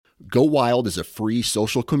Go Wild is a free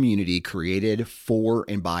social community created for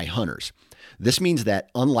and by hunters. This means that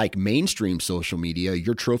unlike mainstream social media,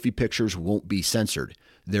 your trophy pictures won't be censored.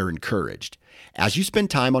 They're encouraged. As you spend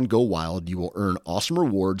time on Go Wild, you will earn awesome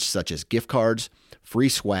rewards such as gift cards, free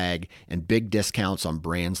swag, and big discounts on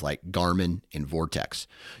brands like Garmin and Vortex.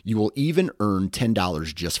 You will even earn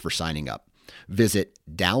 $10 just for signing up. Visit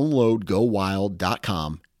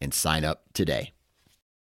downloadgowild.com and sign up today.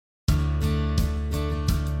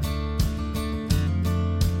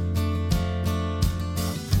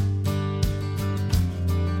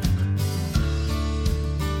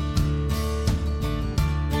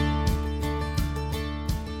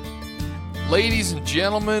 Ladies and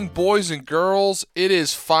gentlemen, boys and girls, it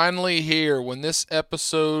is finally here. When this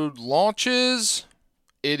episode launches,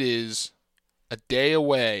 it is a day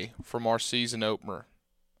away from our season opener.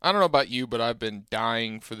 I don't know about you, but I've been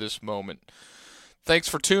dying for this moment. Thanks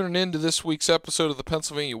for tuning in to this week's episode of the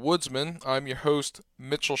Pennsylvania Woodsman. I'm your host,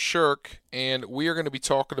 Mitchell Shirk, and we are going to be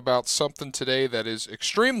talking about something today that is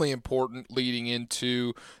extremely important leading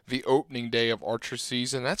into the opening day of archery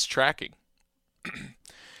season. That's tracking.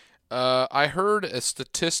 I heard a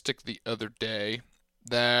statistic the other day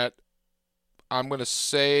that I'm going to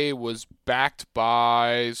say was backed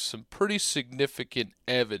by some pretty significant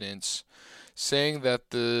evidence saying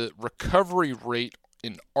that the recovery rate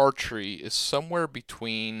in archery is somewhere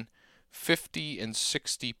between 50 and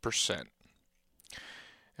 60%.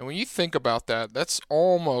 And when you think about that, that's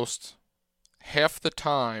almost half the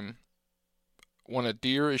time when a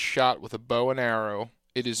deer is shot with a bow and arrow,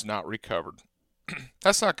 it is not recovered.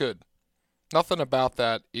 That's not good. Nothing about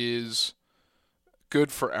that is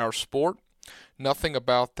good for our sport. Nothing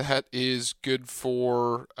about that is good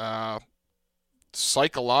for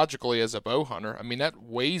psychologically as a bow hunter. I mean, that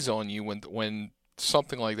weighs on you when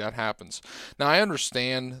something like that happens. Now, I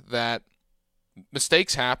understand that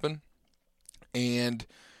mistakes happen, and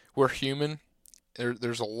we're human.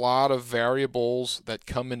 There's a lot of variables that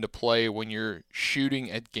come into play when you're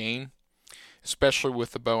shooting at game, especially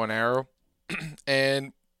with the bow and arrow.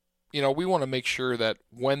 And, you know, we want to make sure that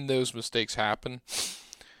when those mistakes happen,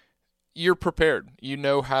 you're prepared. You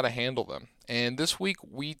know how to handle them. And this week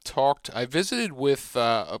I visited with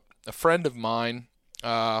a friend of mine.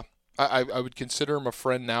 I would consider him a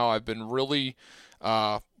friend now. I've been really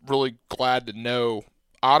glad to know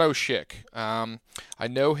Otto Schick. I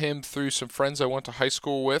know him through some friends I went to high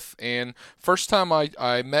school with. And first time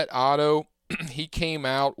I met Otto, he came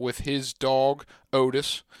out with his dog,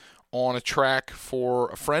 Otis, on a track for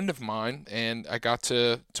a friend of mine, and I got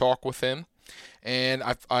to talk with him. And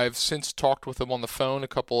I've since talked with him on the phone a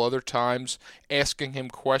couple other times, asking him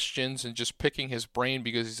questions and just picking his brain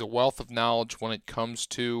because he's a wealth of knowledge when it comes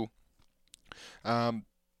to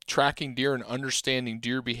tracking deer and understanding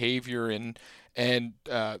deer behavior and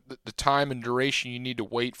the time and duration you need to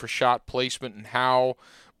wait for shot placement and how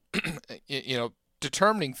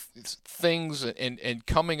determining things and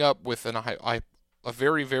coming up with a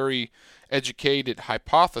very, very educated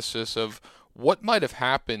hypothesis of what might have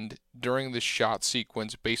happened during this shot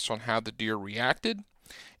sequence based on how the deer reacted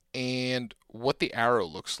and what the arrow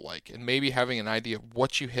looks like, and maybe having an idea of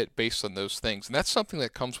what you hit based on those things. And that's something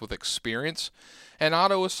that comes with experience, and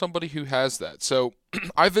Otto is somebody who has that. So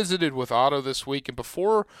I visited with Otto this week, and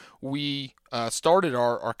before we started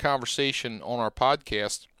our conversation on our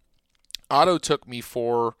podcast, Otto took me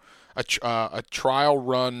for a trial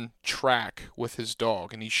run track with his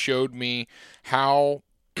dog, and he showed me how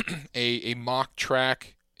a mock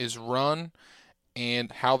track is run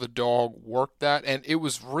and how the dog worked that, and it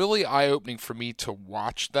was really eye-opening for me to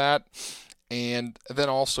watch that. And then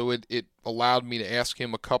also it allowed me to ask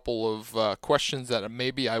him a couple of questions that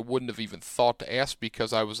maybe I wouldn't have even thought to ask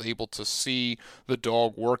because I was able to see the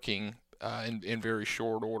dog working in very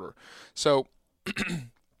short order. So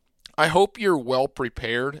I hope you're well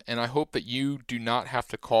prepared, and I hope that you do not have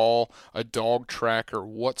to call a dog tracker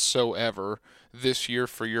whatsoever this year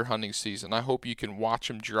for your hunting season. I hope you can watch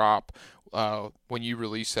them drop when you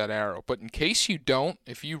release that arrow. But in case you don't,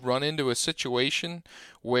 if you run into a situation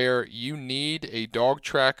where you need a dog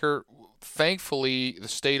tracker, thankfully the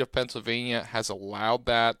state of Pennsylvania has allowed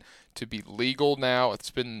that to be legal now. It's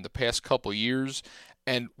been the past couple years.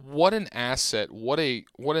 And what an asset, what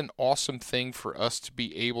an awesome thing for us to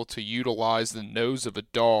be able to utilize the nose of a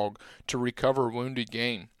dog to recover wounded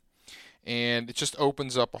game. And it just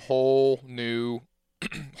opens up a whole new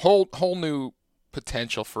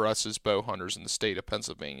potential for us as bow hunters in the state of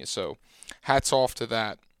Pennsylvania. So hats off to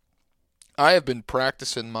that. I have been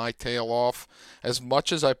practicing my tail off as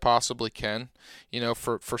much as I possibly can. You know,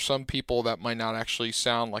 for some people that might not actually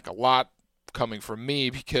sound like a lot coming from me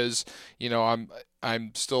because,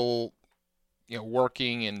 I'm still,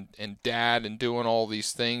 working and dad and doing all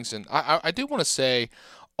these things. And I do want to say,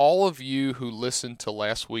 all of you who listened to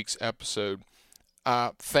last week's episode,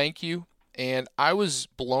 thank you. And I was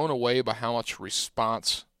blown away by how much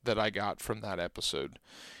response that I got from that episode.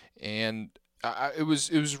 And it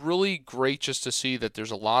was really great just to see that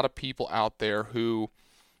there's a lot of people out there who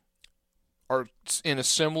are in a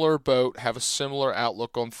similar boat, have a similar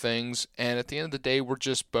outlook on things, and at the end of the day, we're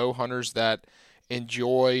just bow hunters that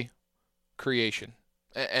enjoy creation.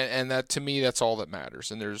 And that, to me, that's all that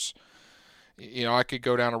matters. And there's, I could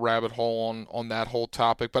go down a rabbit hole on that whole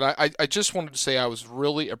topic, but I just wanted to say I was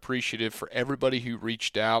really appreciative for everybody who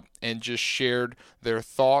reached out and just shared their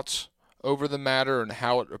thoughts over the matter and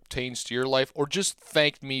how it obtains to your life, or just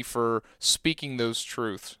thanked me for speaking those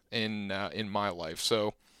truths in my life.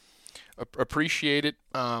 So appreciate it.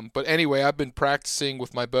 But anyway, I've been practicing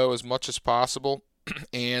with my bow as much as possible,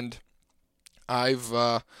 and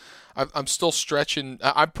I'm still stretching.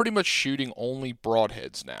 I'm pretty much shooting only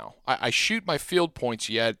broadheads now. I shoot my field points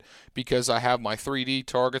yet because I have my 3D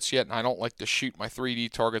targets yet, and I don't like to shoot my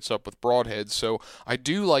 3D targets up with broadheads. So I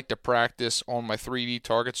do like to practice on my 3D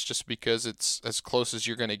targets just because it's as close as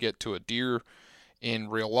you're going to get to a deer in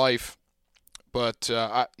real life. But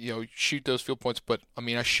shoot those field points. But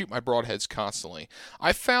I shoot my broadheads constantly.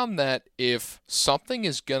 I found that if something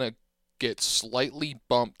is going to get slightly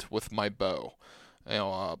bumped with my bow,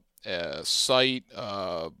 sight,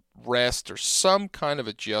 rest, or some kind of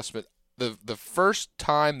adjustment, the first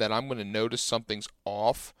time that I'm going to notice something's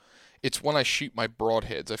off, it's when I shoot my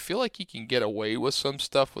broadheads. I feel like you can get away with some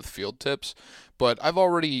stuff with field tips, but I've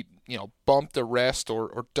already bumped a rest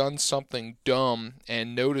or done something dumb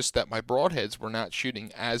and noticed that my broadheads were not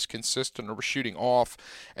shooting as consistent or were shooting off,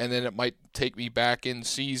 and then it might take me back in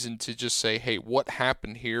season to just say, hey, what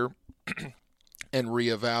happened here, and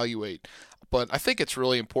reevaluate. But I think it's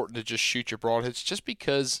really important to just shoot your broadheads just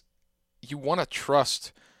because you want to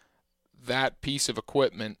trust that piece of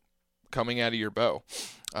equipment coming out of your bow.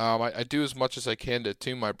 I do as much as I can to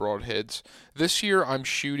tune my broadheads. This year I'm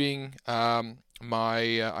shooting I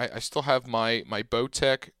still have my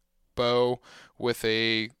Bowtech bow with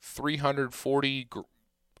a 340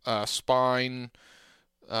 spine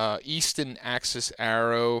Easton Axis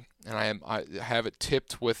arrow, and I have it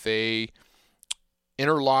tipped with a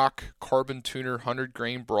Interlock Carbon Tuner 100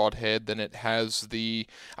 grain broadhead. Then it has I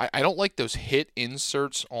don't like those hit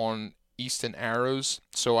inserts on Easton arrows,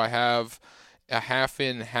 so I have a half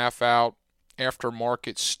in, half out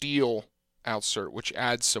aftermarket steel outsert, which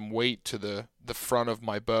adds some weight to the front of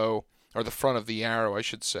my bow, or the front of the arrow, I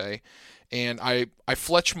should say. And I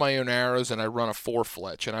fletch my own arrows, and I run a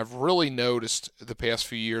 4-fletch. And I've really noticed the past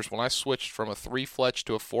few years when I switched from a 3-fletch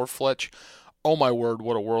to a 4-fletch, oh my word,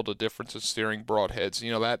 what a world of difference in steering broadheads.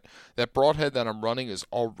 That broadhead that I'm running is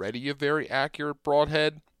already a very accurate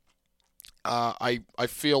broadhead. I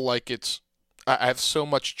feel like I have so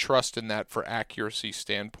much trust in that for accuracy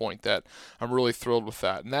standpoint that I'm really thrilled with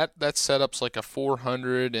that. And that setup's like a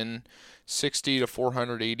 460 to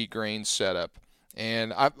 480 grain setup.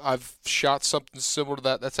 And I've shot something similar to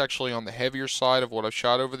that. That's actually on the heavier side of what I've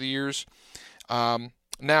shot over the years.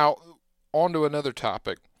 Now, on to another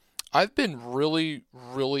topic. I've been really,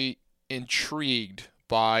 really intrigued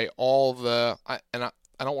by all I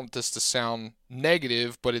don't want this to sound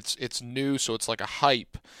negative, but it's new, so it's like a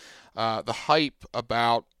hype. The hype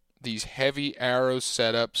about these heavy arrow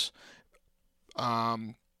setups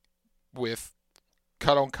with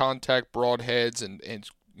cut-on contact broadheads and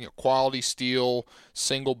quality steel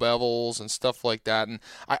single bevels and stuff like that. And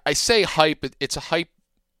I say hype, it's a hype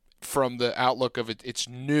from the outlook of it's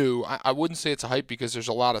new. I wouldn't say it's a hype because there's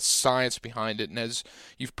a lot of science behind it. And as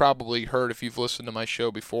you've probably heard if you've listened to my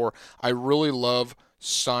show before, I really love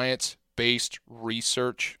science-based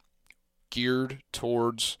research geared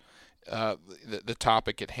towards the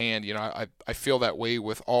topic at hand. I feel that way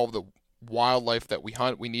with all the wildlife that we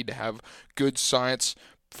hunt. We need to have good science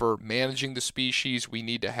for managing the species. We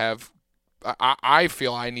need to have, I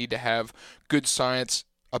feel I need to have good science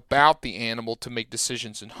about the animal to make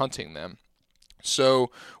decisions in hunting them.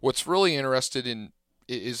 So what's really interested in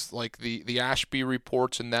is like the Ashby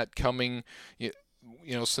reports and that coming,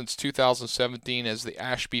 since 2017 as the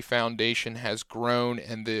Ashby Foundation has grown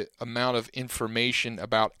and the amount of information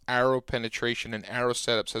about arrow penetration and arrow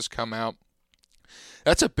setups has come out.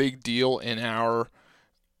 That's a big deal in our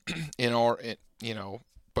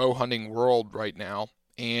bow hunting world right now.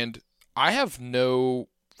 And I have no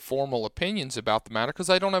formal opinions about the matter because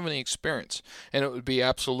I don't have any experience, and it would be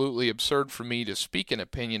absolutely absurd for me to speak an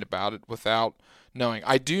opinion about it without knowing.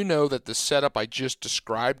 I do know that the setup I just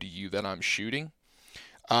described to you that I'm shooting,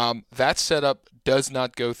 that setup does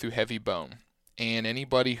not go through heavy bone. And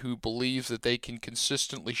anybody who believes that they can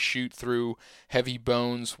consistently shoot through heavy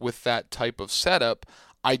bones with that type of setup,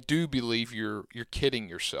 I do believe you're kidding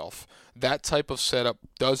yourself. That type of setup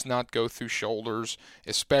does not go through shoulders,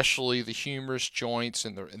 especially the humerus joints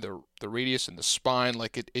and the radius and the spine.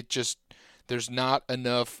 Like it just, there's not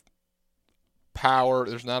enough power,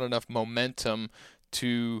 there's not enough momentum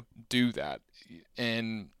to do that.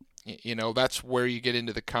 And that's where you get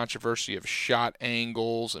into the controversy of shot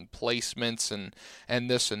angles and placements and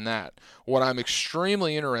this and that. What I'm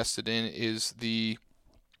extremely interested in is the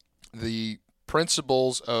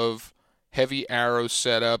principles of heavy arrow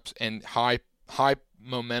setups and high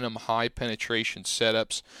momentum, high penetration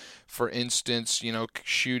setups. For instance,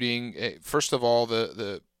 shooting, first of all,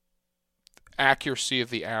 the accuracy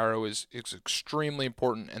of the arrow is extremely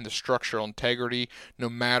important, and the structural integrity, no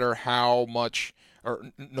matter how much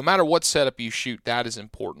or no matter what setup you shoot, that is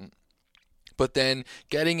important. But then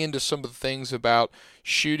getting into some of the things about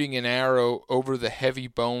shooting an arrow over the heavy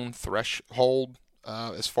bone threshold,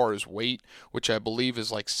 as far as weight, which I believe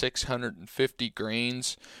is like 650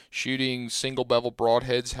 grains. Shooting single bevel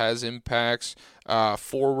broadheads has impacts.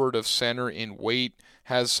 Forward of center in weight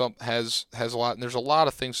has a lot, and there's a lot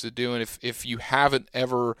of things to do. And if you haven't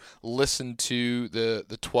ever listened to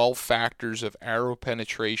the 12 factors of arrow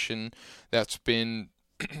penetration, that's been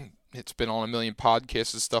it's been on a million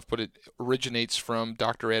podcasts and stuff, but it originates from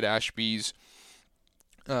Dr. Ed Ashby's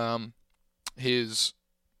his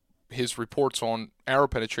reports on arrow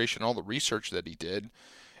penetration, all the research that he did.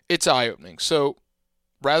 It's eye-opening. So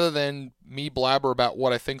rather than me blabber about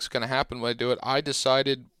what I think is going to happen when I do it, I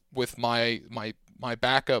decided with my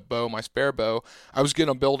backup bow, my spare bow, I was going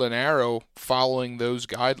to build an arrow following those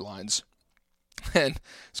guidelines. And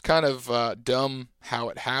it's kind of dumb how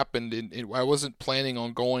it happened. I wasn't planning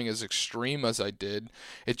on going as extreme as I did.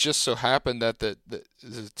 It just so happened that the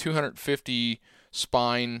 250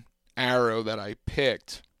 spine arrow that I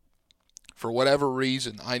picked, for whatever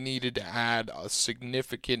reason, I needed to add a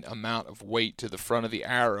significant amount of weight to the front of the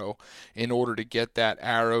arrow in order to get that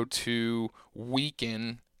arrow to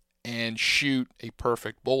weaken and shoot a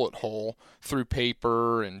perfect bullet hole through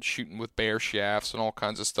paper and shooting with bare shafts and all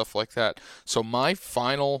kinds of stuff like that. So my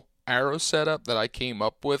final arrow setup that I came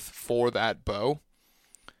up with for that bow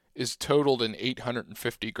is totaled in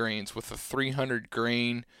 850 grains with a 300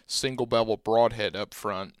 grain single bevel broadhead up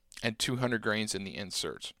front and 200 grains in the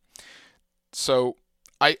inserts. So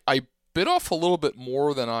I bit off a little bit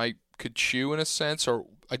more than I could chew in a sense, or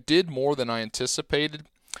I did more than I anticipated.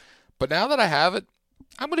 But now that I have it,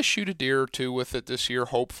 I'm going to shoot a deer or two with it this year,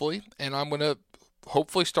 hopefully, and I'm going to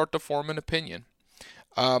hopefully start to form an opinion.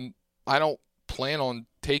 I don't plan on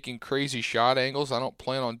taking crazy shot angles. I don't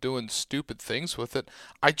plan on doing stupid things with it.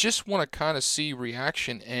 I just want to kind of see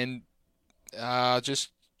reaction and just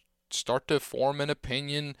start to form an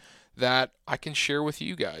opinion that I can share with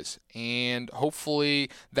you guys. And hopefully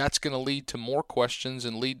that's going to lead to more questions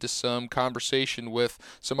and lead to some conversation with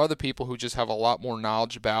some other people who just have a lot more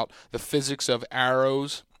knowledge about the physics of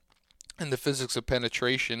arrows and the physics of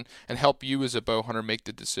penetration, and help you as a bow hunter make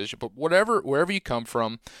the decision. But wherever you come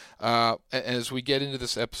from, as we get into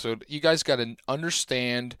this episode, you guys got to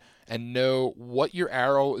understand and know what your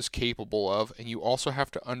arrow is capable of, and you also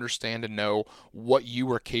have to understand and know what you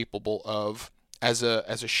are capable of as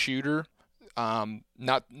a shooter,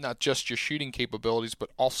 not just your shooting capabilities, but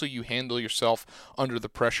also you handle yourself under the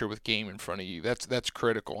pressure with game in front of you. That's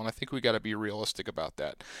critical, and I think we got to be realistic about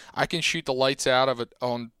that. I can shoot the lights out of it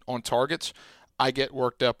on targets. I get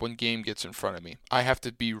worked up when game gets in front of me. I have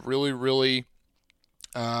to be really, really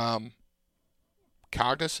cognizant,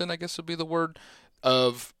 I guess would be the word,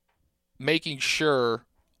 of making sure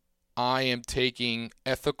I am taking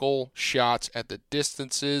ethical shots at the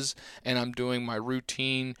distances, and I'm doing my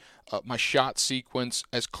routine, my shot sequence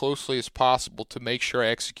as closely as possible to make sure I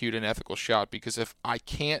execute an ethical shot. Because if I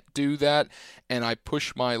can't do that and I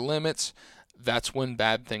push my limits, that's when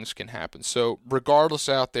bad things can happen. So regardless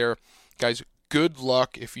out there, guys, good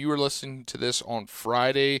luck. If you are listening to this on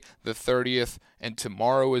Friday the 30th and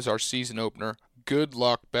tomorrow is our season opener, good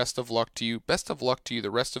luck. Best of luck to you. Best of luck to you the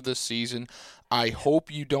rest of this season. I hope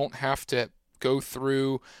you don't have to go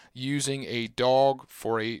through using a dog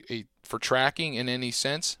for for tracking in any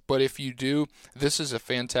sense. But if you do, this is a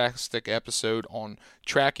fantastic episode on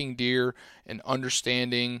tracking deer and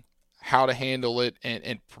understanding how to handle it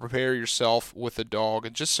and prepare yourself with a dog,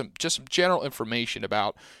 and just some general information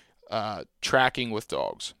about tracking with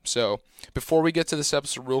dogs. So before we get to this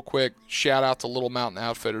episode real quick, shout out to Little Mountain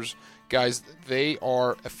Outfitters. Guys, they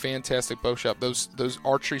are a fantastic bow shop. Those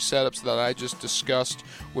archery setups that I just discussed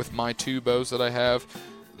with my 2 bows that I have,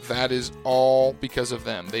 that is all because of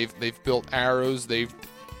them. They've built arrows. They've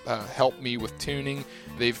helped me with tuning.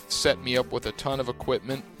 They've set me up with a ton of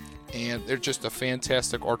equipment, and they're just a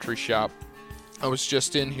fantastic archery shop. I was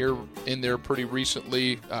just in there pretty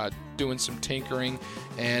recently, doing some tinkering,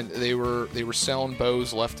 and they were selling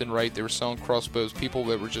bows left and right. They were selling crossbows. People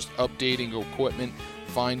that were just updating equipment,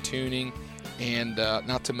 fine tuning, and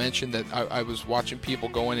not to mention that I was watching people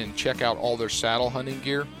go in and check out all their saddle hunting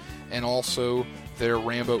gear, and also their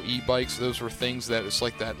Rambo e-bikes. Those were things that it's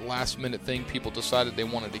like that last minute thing people decided they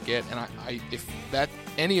wanted to get. And if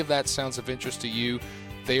any of that sounds of interest to you,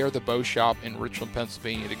 they are the bow shop in Richland,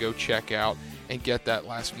 Pennsylvania to go check out and get that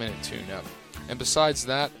last minute tune up. And besides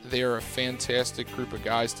that, they are a fantastic group of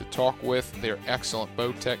guys to talk with. They're excellent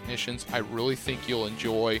bow technicians. I really think you'll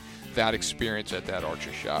enjoy that experience at that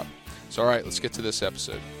archery shop. So all right, let's get to this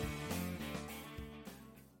episode.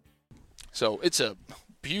 So it's a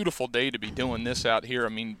beautiful day to be doing this out here. I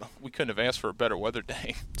mean, we couldn't have asked for a better weather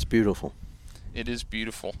day. It's beautiful. It is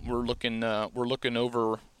beautiful. We're looking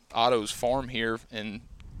over Otto's farm here, and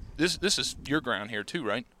this is your ground here too,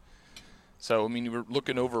 right? So I mean, we're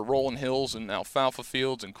looking over rolling hills and alfalfa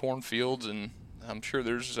fields and cornfields, and I'm sure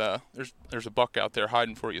there's a buck out there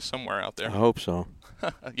hiding for you somewhere out there. I hope so.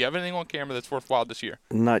 You have anything on camera that's worthwhile this year?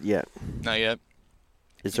 Not yet. Not yet.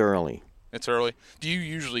 It's early. It's early. Do you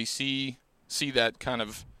usually see that kind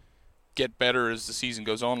of get better as the season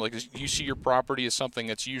goes on? Like, you see your property as something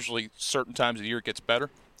that's usually certain times of the year it gets better?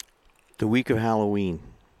 The week of Halloween.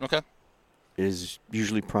 Okay. Is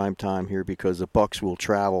usually prime time here because the bucks will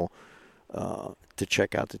travel to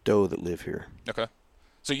check out the doe that live here. Okay.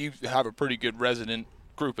 So you have a pretty good resident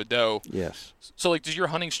group of doe. Yes. So, like, does your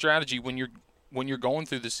hunting strategy when you're going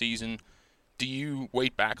through the season, do you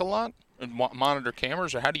wait back a lot and monitor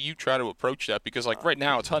cameras, or how do you try to approach that? Because, like, right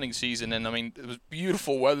now it's hunting season, and I mean, it was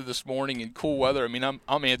beautiful weather this morning and cool weather. I mean, I'm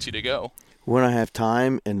antsy to go. When I have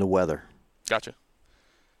time and the weather. Gotcha.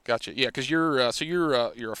 Yeah, because you're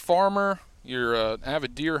a farmer. You're an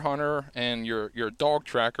avid deer hunter, and you're a dog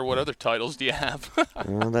tracker. What other titles do you have?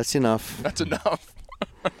 That's enough. That's enough.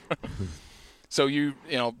 So you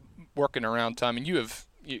working around time, and you have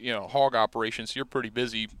hog operations. So you're pretty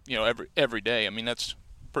busy, every day. I mean, that's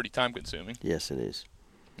pretty time consuming. Yes, it is.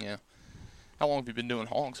 Yeah. How long have you been doing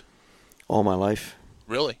hogs? All my life.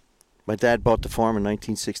 Really? My dad bought the farm in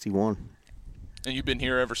 1961. And you've been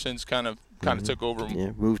here ever since? Kind of took over.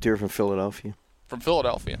 Yeah, moved here from Philadelphia. From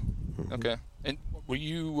Philadelphia. Mm-hmm. Okay. And were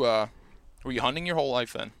you hunting your whole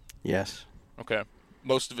life then? Yes. Okay.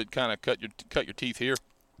 Most of it kind of cut your teeth here.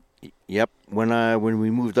 Yep. When we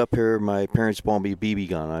moved up here, my parents bought me a BB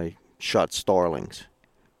gun. I shot starlings.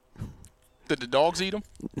 Did the dogs eat them?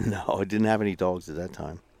 No, I didn't have any dogs at that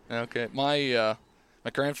time. Okay. My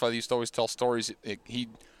grandfather used to always tell stories. He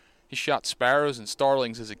shot sparrows and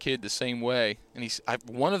starlings as a kid the same way, and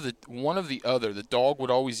one of the other. The dog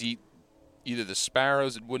would always eat either the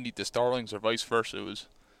sparrows and wouldn't eat the starlings, or vice versa.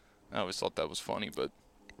 I always thought that was funny, but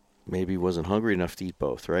maybe he wasn't hungry enough to eat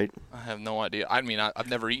both, right? I have no idea. I mean, I've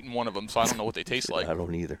never eaten one of them, so I don't know what they taste like. I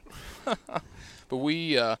don't either. But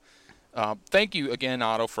we thank you again,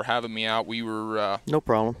 Otto, for having me out. We were no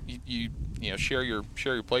problem. You share your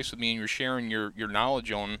place with me, and you're sharing your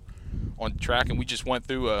knowledge on track, and we just went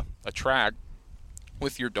through a track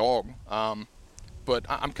with your dog. But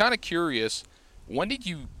I'm kind of curious, when did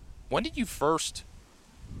you first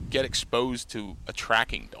get exposed to a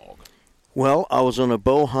tracking dog? Well, I was on a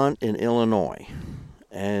bow hunt in Illinois,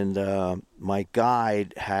 and my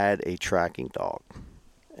guide had a tracking dog,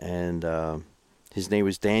 and his name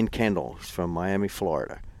was Dan Kendall. He's from Miami,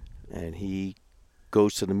 Florida, and he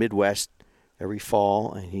goes to the Midwest every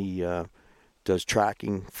fall, and he does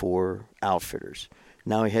tracking for outfitters.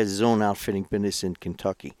 Now he has his own outfitting business in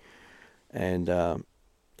Kentucky, and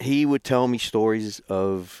he would tell me stories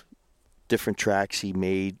of different tracks he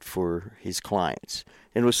made for his clients.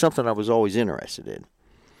 And it was something I was always interested in.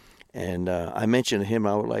 And I mentioned to him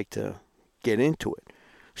I would like to get into it.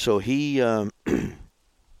 So he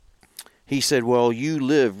he said, well, you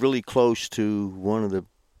live really close to one of the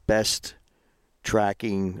best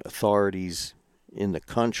tracking authorities in the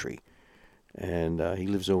country. And he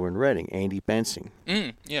lives over in Reading, Andy Bensing.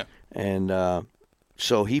 Yeah. And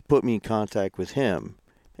so he put me in contact with him.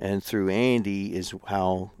 And through Andy is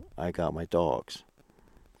how I got my dogs.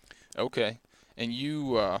 Okay. And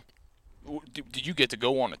you, did you get to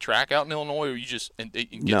go on a track out in Illinois, or you just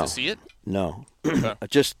get to see it? No. Okay.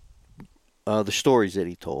 Just the stories that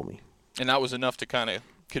he told me. And that was enough to kind of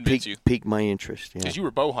convince you? Piqued my interest, yeah. Because you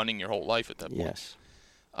were bow hunting your whole life at that point. Yes.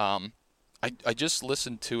 I just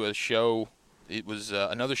listened to a show. It was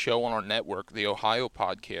another show on our network, the Ohio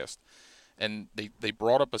Podcast, and they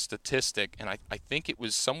brought up a statistic, and I think it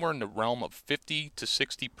was somewhere in the realm of 50 to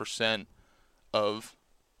 60% of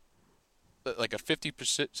like a 50 to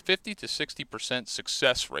 60%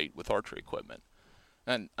 success rate with archery equipment.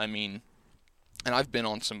 And I mean, and I've been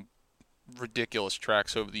on some ridiculous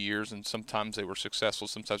tracks over the years, and sometimes they were successful,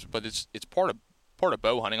 sometimes, but it's part of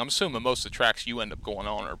bow hunting. I'm assuming most of the tracks you end up going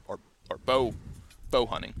on are bow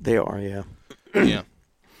hunting. They are, yeah. Yeah.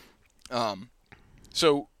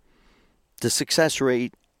 So the success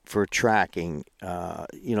rate for tracking,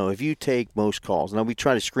 if you take most calls, now we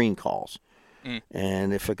try to screen calls,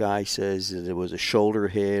 and if a guy says that it was a shoulder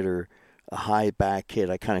hit or a high back hit,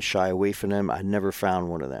 I kind of shy away from them. I never found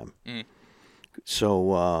one of them.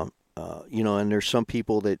 So, and there's some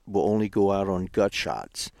people that will only go out on gut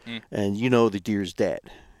shots, and the deer's dead,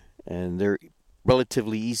 and they're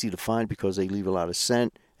relatively easy to find because they leave a lot of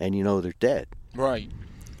scent, and they're dead. Right.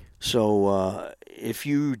 So if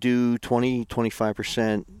you do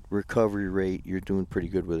 20-25% recovery rate, you're doing pretty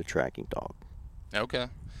good with a tracking dog. Okay.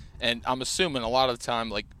 And I'm assuming a lot of the time,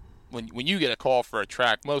 like when you get a call for a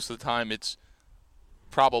track, most of the time it's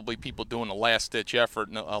probably people doing a last-ditch effort,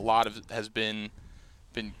 and a lot of it has been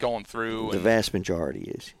going through. The vast majority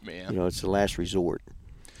is. Yeah. It's the last resort.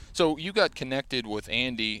 So you got connected with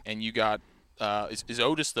Andy, and you got is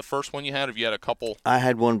Otis the first one you had, or have you had a couple? I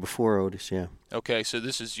had one before Otis, yeah. Okay, so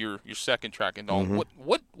this is your second tracking dog.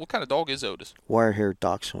 What kind of dog is Otis? Wire-haired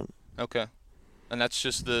dachshund. Okay. And that's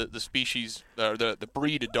just the species, or the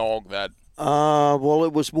breed of dog that. Well,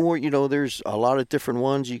 it was more. There's a lot of different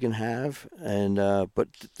ones you can have, and but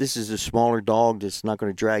this is a smaller dog that's not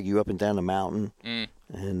going to drag you up and down the mountain,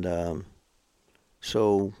 and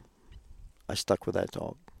so I stuck with that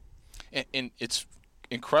dog. And it's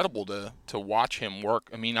incredible to watch him work.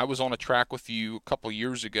 I mean, I was on a track with you a couple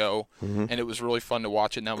years ago, and it was really fun to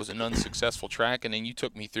watch it. And that was an unsuccessful track, and then you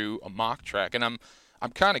took me through a mock track, and I'm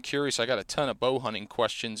kind of curious. I got a ton of bow hunting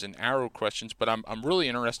questions and arrow questions, but I'm really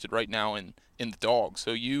interested right now in the dog.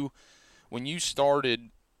 So when you started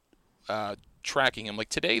tracking him, like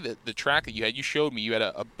today, the track that you showed me, you had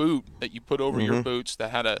a boot that you put over your boots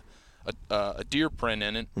that had a deer print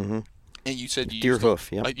in it, and you said you deer used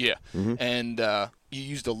hoof, and you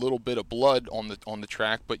used a little bit of blood on the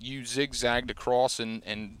track, but you zigzagged across,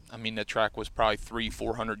 and I mean the track was probably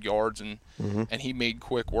 300-400 yards, and he made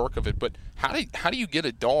quick work of it. But how do you get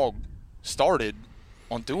a dog started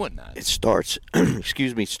on doing that? It starts,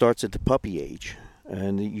 starts at the puppy age,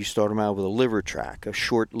 and you start them out with a liver track, a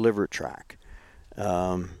short liver track,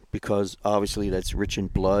 because obviously that's rich in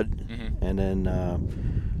blood, and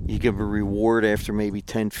then you give a reward after maybe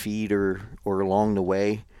 10 feet or along the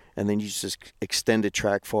way. And then you just extend the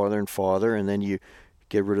track farther and farther, and then you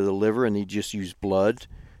get rid of the liver, and you just use blood,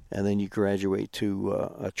 and then you graduate to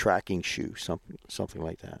a tracking shoe, something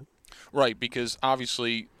like that. Right, because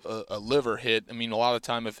obviously a liver hit. I mean, a lot of the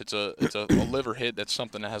time, if it's a liver hit, that's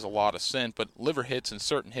something that has a lot of scent. But liver hits and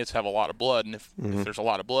certain hits have a lot of blood, and if there's a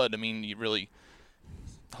lot of blood, I mean,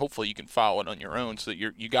 hopefully you can follow it on your own. So that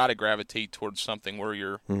you got to gravitate towards something where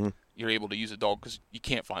you're able to use a dog because you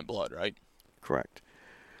can't find blood, right? Correct.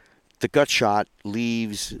 The gut shot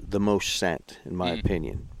leaves the most scent, in my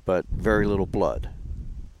opinion, but very little blood.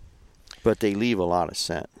 But they leave a lot of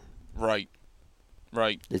scent. Right.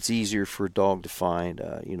 It's easier for a dog to find,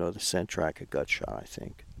 the scent track a gut shot, I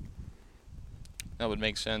think. That would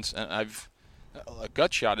make sense. And a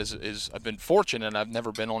gut shot is I've been fortunate. I've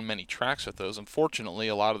never been on many tracks with those. Unfortunately,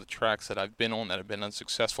 a lot of the tracks that I've been on that have been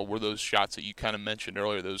unsuccessful were those shots that you kind of mentioned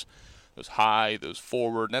earlier. Those high, those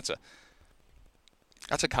forward. And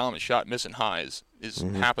that's a common shot. Missing highs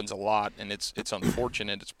happens a lot, and it's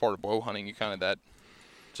unfortunate. It's part of bow hunting. You kind of that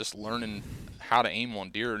just learning how to aim on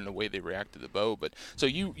deer and the way they react to the bow. But so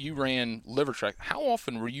you ran liver track. How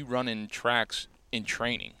often were you running tracks in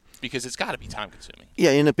training? Because it's got to be time consuming.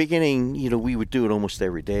 Yeah, in the beginning, we would do it almost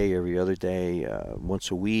every day, every other day,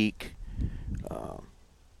 once a week,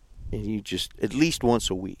 and you just at least once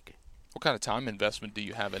a week. What kind of time investment do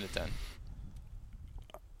you have in it then?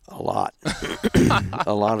 A lot.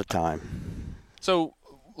 A lot of time. So,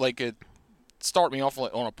 start me off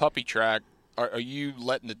on a puppy track. Are you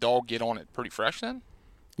letting the dog get on it pretty fresh then?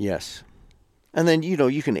 Yes. And then,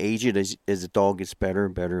 you can age it as the dog gets better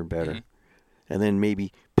and better and better. And then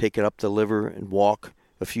maybe pick it up the liver and walk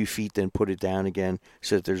a few feet, then put it down again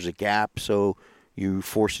so that there's a gap. So you're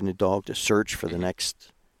forcing the dog to search for the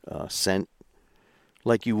next scent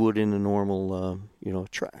like you would in a normal,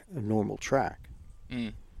 track.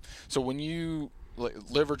 So when you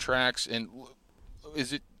liver tracks, and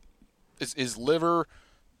is liver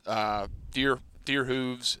deer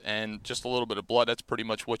hooves and just a little bit of blood. That's pretty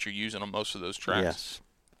much what you're using on most of those tracks.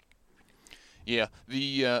 Yes.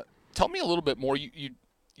 Yeah. Tell me a little bit more.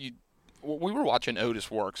 We were watching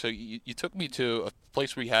Otis work, so you took me to a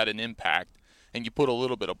place where he had an impact, and you put a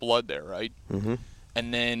little bit of blood there, right? Mm-hmm.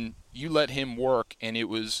 And then you let him work, and it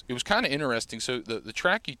was kind of interesting. So the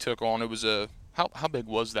track you took on, it was how big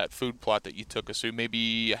was that food plot that you took us to?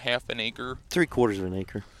 Maybe a half an acre? 3/4 of an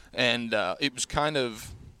acre. And it was kind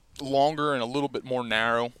of longer and a little bit more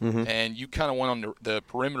narrow, Mm-hmm. and you kind of went on the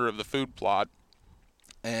perimeter of the food plot,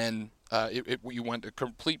 and you went a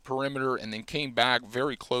complete perimeter and then came back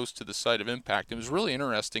very close to the site of impact. It was really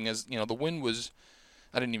interesting, as you know, the wind was,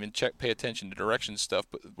 I didn't even pay attention to direction stuff,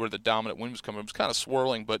 but where the dominant wind was coming, it was kind of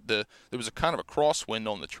swirling, but there was a kind of a crosswind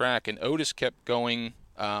on the track, and Otis kept going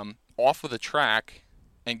off of the track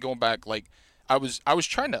and going back. Like I was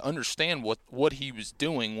trying to understand what he was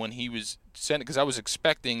doing when he was sending, because I was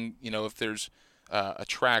expecting, you know, if there's a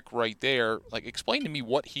track right there, like explain to me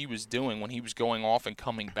what he was doing when he was going off and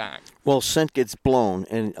coming back. Well, scent gets blown,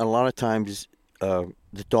 and a lot of times the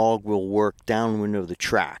dog will work downwind of the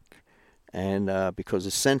track, and because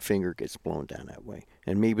the scent finger gets blown down that way.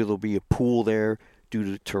 And maybe there'll be a pool there due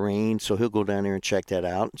to the terrain, so he'll go down there and check that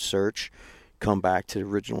out and search, come back to the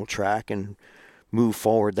original track and move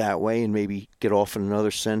forward that way, and maybe get off on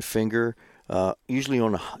another scent finger, usually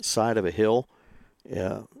on the side of a hill.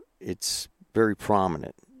 It's very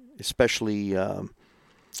prominent, especially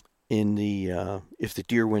in the if the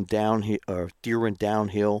deer went downhill.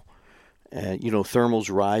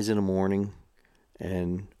 Thermals rise in the morning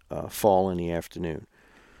and fall in the afternoon.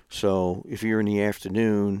 So if you're in the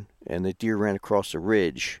afternoon and the deer ran across a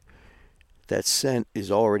ridge, that scent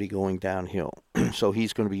is already going downhill. So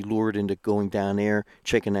he's going to be lured into going down there,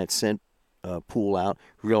 checking that scent pool out,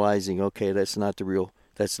 realizing, okay, that's not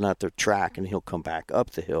the track, and he'll come back up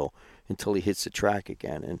the hill until he hits the track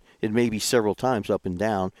again. And it may be several times up and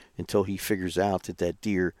down until he figures out that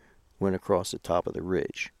deer went across the top of the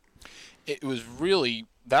ridge. That was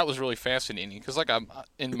really fascinating, because like I'm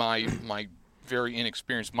in my very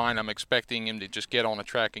inexperienced mind, I'm expecting him to just get on a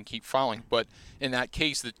track and keep following. But in that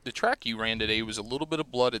case, the track you ran today was a little bit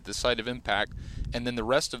of blood at the site of impact, and then the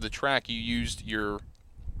rest of the track you used your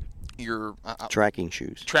tracking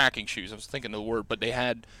shoes. Tracking shoes. I was thinking of the word, but they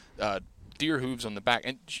had deer hooves on the back.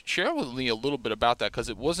 And share with me a little bit about that, because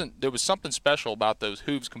there was something special about those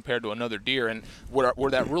hooves compared to another deer. And where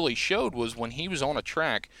that really showed was when he was on a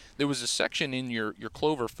track, there was a section in your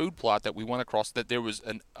clover food plot that we went across that there was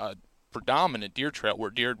a predominant deer trail where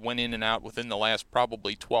deer went in and out within the last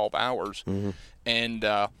probably 12 hours. Mm-hmm. And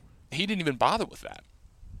he didn't even bother with that.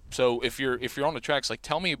 So if you're on the tracks, like,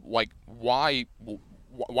 tell me, like, why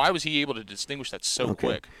was he able to distinguish that so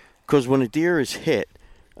quick? Because when a deer is hit,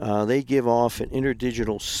 they give off an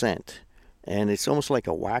interdigital scent, and it's almost like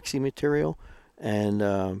a waxy material,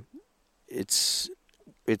 and it's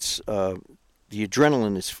the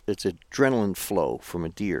adrenaline it's adrenaline flow from a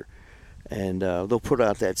deer, and they'll put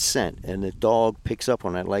out that scent, and the dog picks up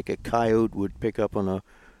on that like a coyote would pick up on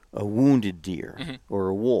a wounded deer mm-hmm. or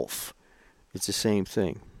a wolf. It's the same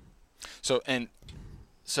thing. So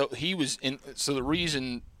he was in. So the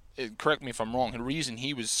reason, correct me if I'm wrong, the reason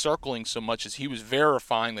he was circling so much is he was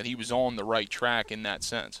verifying that he was on the right track in that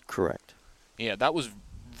sense. Correct. Yeah, that was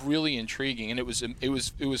really intriguing, and it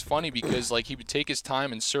was funny because, like, he would take his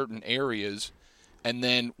time in certain areas, and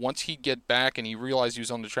then once he'd get back and he realized he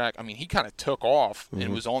was on the track, I mean, he kind of took off mm-hmm.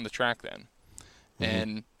 and was on the track then. Mm-hmm.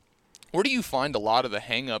 And where do you find a lot of the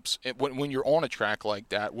hang-ups when you're on a track like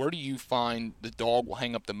that? Where do you find the dog will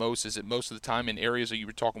hang up the most? Is it most of the time in areas that you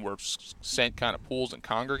were talking where scent kind of pools and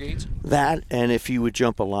congregates? That, and if you would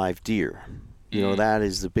jump a live deer, that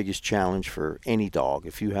is the biggest challenge for any dog.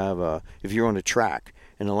 If you're on a track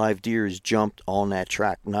and a live deer is jumped on that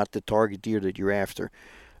track, not the target deer that you're after,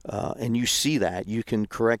 and you see that, you can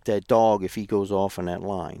correct that dog if he goes off on that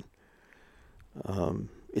line.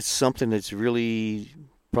 It's something that's really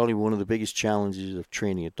probably one of the biggest challenges of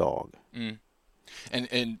training a dog. Mm.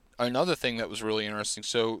 And another thing that was really interesting,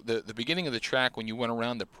 so the beginning of the track, when you went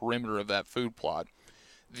around the perimeter of that food plot,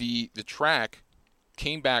 the track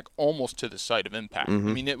came back almost to the site of impact. Mm-hmm.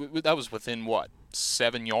 I mean, that was within,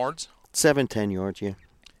 7 yards? 7-10 yards, yeah.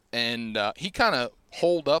 And he kind of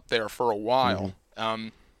holed up there for a while. Mm-hmm.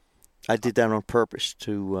 I did that on purpose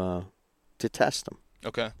to test him.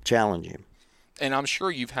 Okay. Challenge him. And I'm sure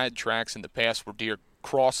you've had tracks in the past where deer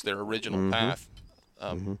cross their original mm-hmm. path.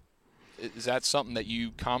 Mm-hmm. Is that something that you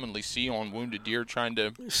commonly see on wounded deer trying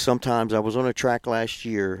to? Sometimes. I was on a track last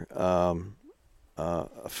year.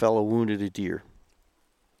 A fellow wounded a deer,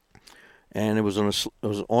 and it was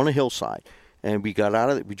on a hillside, And we got out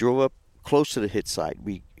of it. We drove up close to the hit site,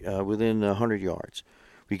 within 100 yards.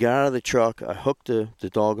 We got out of the truck. I hooked the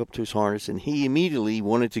dog up to his harness, and he immediately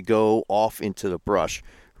wanted to go off into the brush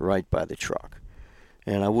right by the truck.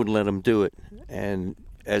 And I wouldn't let him do it. And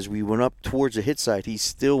as we went up towards the hit site, he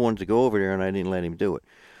still wanted to go over there, and I didn't let him do it.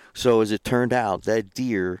 So as it turned out, that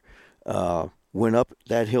deer went up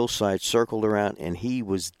that hillside, circled around, and he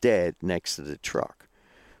was dead next to the truck.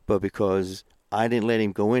 But because I didn't let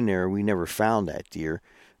him go in there, we never found that deer.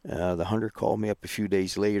 The hunter called me up a few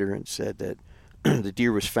days later and said that the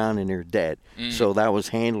deer was found in there dead. So that was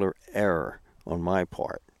handler error on my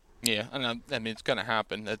part. Yeah, I mean it's going to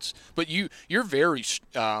happen. But you're very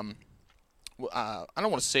I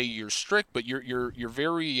don't want to say you're strict, but you're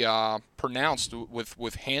very pronounced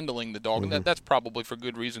with handling the dog, and that's probably for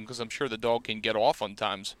good reason, because I'm sure the dog can get off on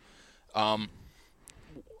times.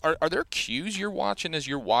 Are there cues you're watching as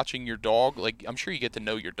you're watching your dog? Like, I'm sure you get to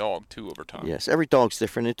know your dog too over time. Yes, every dog's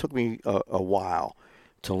different. It took me a while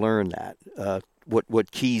to learn that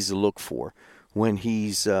what keys to look for when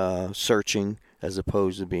he's searching as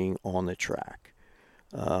opposed to being on the track.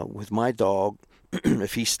 With my dog,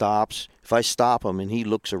 if I stop him and he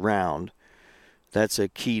looks around, that's a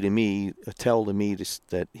key to me, a tell to me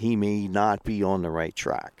that he may not be on the right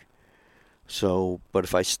track. So, but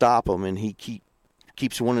if I stop him and he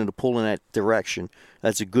keeps wanting to pull in that direction,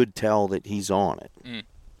 that's a good tell that he's on it.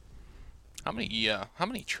 How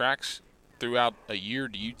many tracks throughout a year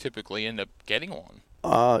do you typically end up getting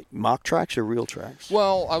on? Mock tracks or real tracks?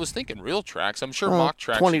 Well, I was thinking real tracks. I'm sure mock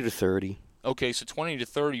tracks. 20 to 30. Okay, so 20 to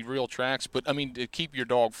 30 real tracks. But, I mean, to keep your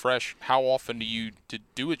dog fresh, how often do you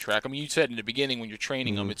do a track? I mean, you said in the beginning when you're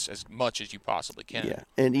training them, it's as much as you possibly can. Yeah,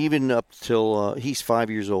 and even up till he's 5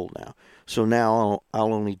 years old now. So now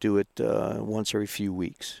I'll only do it once every few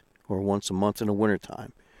weeks or once a month in the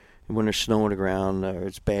wintertime. And when there's snow on the ground or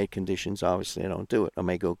it's bad conditions, obviously I don't do it. I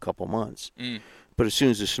may go a couple months. But as soon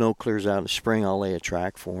as the snow clears out in the spring, I'll lay a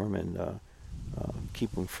track for him and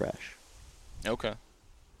keep him fresh. Okay.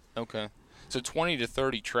 So 20 to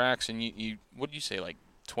 30 tracks, and you what do you say, like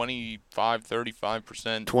 25,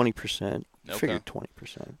 35%? 20%. Okay. Figure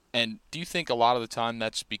 20%. And do you think a lot of the time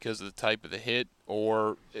that's because of the type of the hit,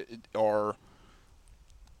 or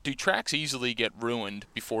do tracks easily get ruined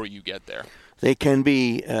before you get there? They can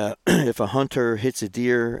be. If a hunter hits a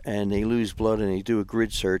deer and they lose blood and they do a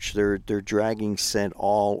grid search, they're dragging scent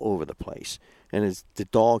all over the place, and the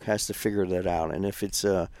dog has to figure that out. And if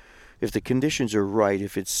the conditions are right,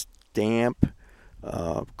 if it's damp,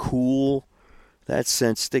 cool, that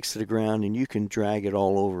scent sticks to the ground and you can drag it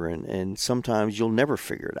all over, and sometimes you'll never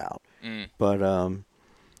figure it out. But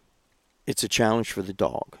it's a challenge for the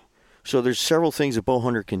dog. So there's several things a bow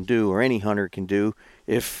hunter can do, or any hunter can do,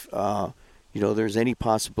 if there's any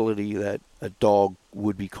possibility that a dog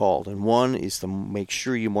would be called. And one is to make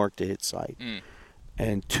sure you mark the hit site.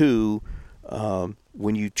 And two,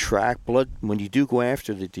 when you track blood, when you do go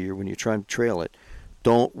after the deer, when you're trying to trail it,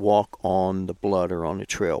 don't walk on the blood or on the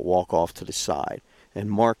trail. Walk off to the side and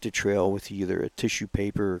mark the trail with either a tissue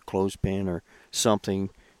paper or clothespin or something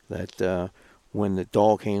that when the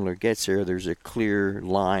dog handler gets there, there's a clear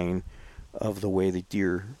line of the way the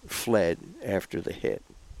deer fled after the hit.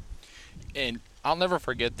 And I'll never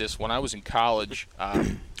forget this. When I was in college,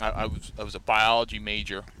 I was a biology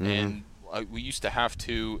major, and we used to have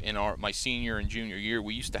to, in my senior and junior year,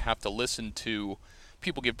 we used to have to listen to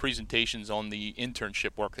people give presentations on the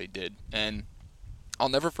internship work they did. And I'll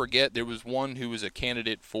never forget, there was one who was a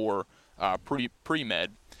candidate for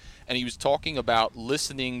pre-med, and he was talking about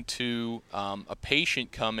listening to a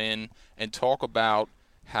patient come in and talk about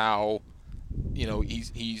how,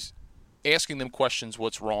 he's asking them questions,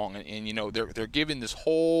 what's wrong, and they're giving this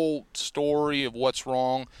whole story of what's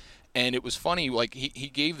wrong. And it was funny, like he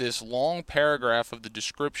gave this long paragraph of the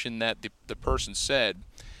description that the person said,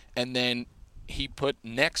 and then he put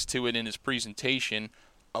next to it in his presentation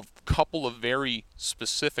a couple of very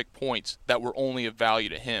specific points that were only of value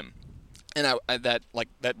to him. And that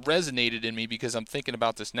resonated in me, because I'm thinking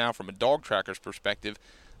about this now from a dog tracker's perspective.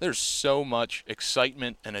 There's so much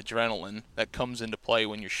excitement and adrenaline that comes into play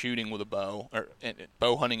when you're shooting with a bow, or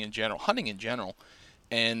bow hunting in general.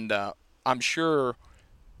 And I'm sure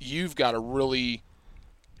you've got to really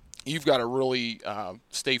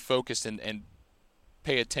stay focused and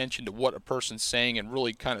pay attention to what a person's saying and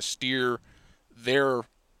really kind of steer their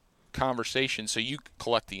conversation so you can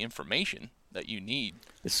collect the information that you need.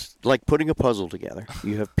 It's like putting a puzzle together.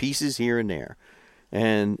 You have pieces here and there,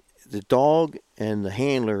 and the dog and the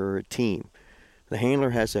handler are a team. The handler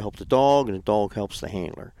has to help the dog, and the dog helps the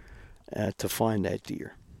handler to find that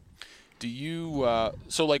deer. Do you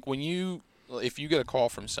so like if you get a call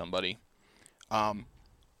from somebody,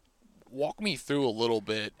 Walk me through a little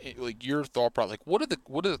bit, like your thought process. Like, what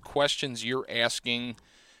are the questions you're asking,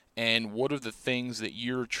 and what are the things that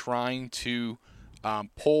you're trying to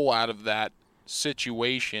pull out of that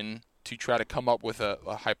situation to try to come up with a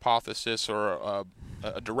hypothesis or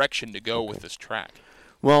a direction to go with this track?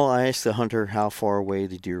 Well, I asked the hunter how far away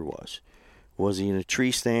the deer was. Was he in a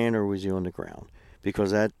tree stand or was he on the ground?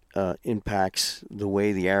 Because that impacts the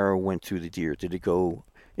way the arrow went through the deer. Did it go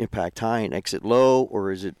impact high and exit low,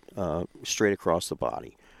 or is it straight across the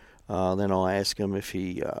body? Then I'll ask him if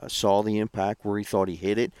he saw the impact, where he thought he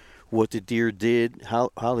hit it, what the deer did, how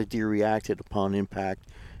the deer reacted upon impact,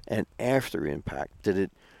 and after impact. Did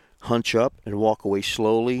it hunch up and walk away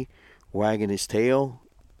slowly, wagging his tail?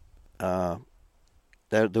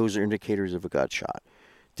 Those are indicators of a gut shot.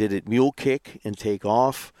 Did it mule kick and take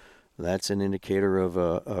off? That's an indicator of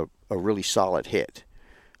a really solid hit.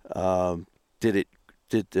 Did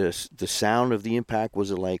the sound of the impact,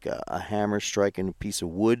 was it like a hammer striking a piece of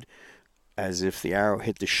wood, as if the arrow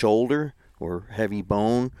hit the shoulder or heavy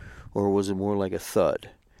bone, or was it more like a thud?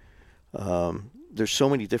 There's so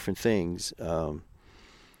many different things.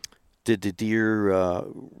 Did the deer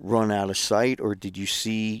run out of sight, or did you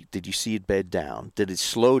see it bed down? Did it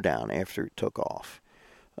slow down after it took off?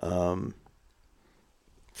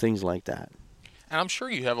 Things like that. And I'm sure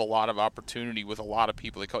you have a lot of opportunity with a lot of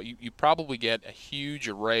people. You probably get a huge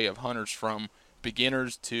array of hunters, from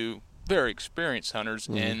beginners to very experienced hunters,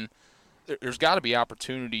 and there's got to be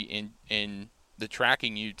opportunity in the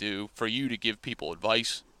tracking you do for you to give people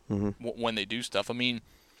advice when they do stuff. I mean,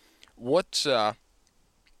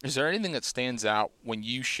 is there anything that stands out when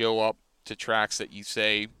you show up to tracks that you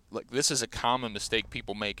say, like, this is a common mistake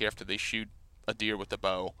people make after they shoot a deer with a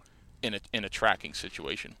bow in a tracking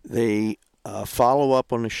situation? They follow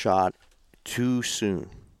up on the shot too soon.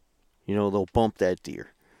 They'll bump that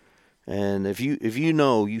deer, and if you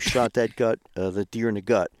know you shot that the deer in the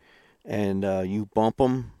gut, and you bump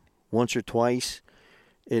them once or twice,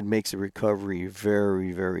 it makes the recovery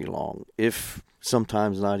very, very long, if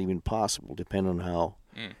sometimes not even possible, depending on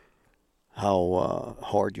how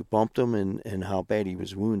hard you bumped him and how bad he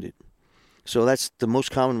was wounded. So that's the most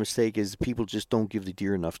common mistake, is people just don't give the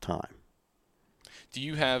deer enough time. Do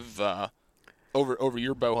you have, over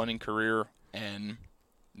your bow hunting career and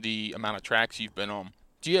the amount of tracks you've been on,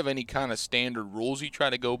 do you have any kind of standard rules you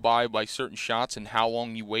try to go by certain shots, and how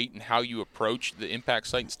long you wait and how you approach the impact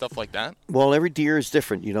site and stuff like that? Well, every deer is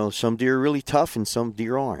different. Some deer are really tough and some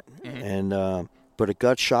deer aren't. And but a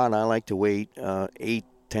gut shot, I like to wait 8,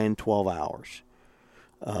 10, 12 hours.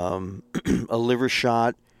 A liver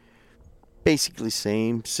shot, basically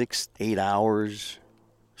same, 6, 8 hours.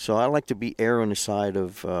 So I like to be err on the side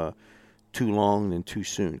of too long than too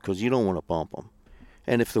soon, because you don't want to bump them.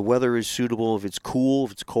 And if the weather is suitable, if it's cool,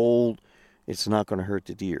 if it's cold, it's not going to hurt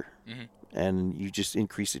the deer. And you just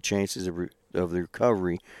increase the chances of the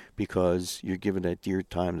recovery, because you're giving that deer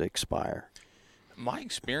time to expire. My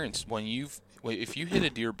experience, if you hit a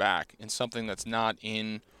deer back in something that's not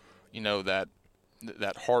in, that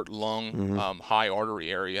heart, lung, high artery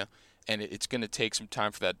area, and it's going to take some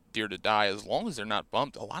time for that deer to die, as long as they're not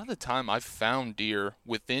bumped, a lot of the time I've found deer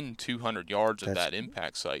within 200 yards of that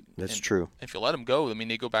impact site. That's true. If you let them go,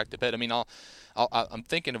 they go back to bed. I'm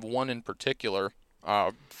thinking of one in particular,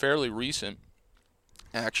 fairly recent,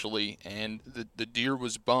 actually, and the deer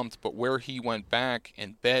was bumped, but where he went back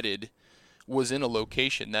and bedded was in a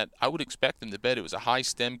location that I would expect him to bed. It was a high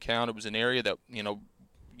stem count. It was an area that you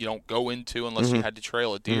don't go into unless you had to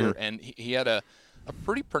trail a deer, and he had a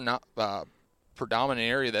pretty predominant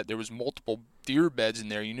area that there was multiple deer beds in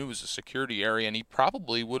there. You knew it was a security area, and he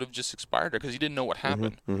probably would have just expired there because he didn't know what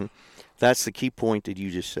happened. That's the key point that you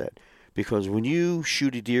just said, because when you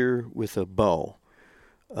shoot a deer with a bow,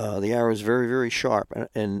 the arrow is very, very sharp,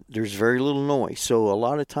 and there's very little noise. So a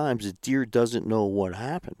lot of times the deer doesn't know what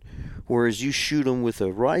happened. Whereas you shoot them with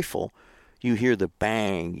a rifle, you hear the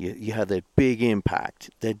bang, you have that big impact.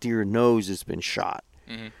 That deer knows it's been shot.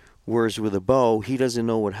 Whereas with a bow, he doesn't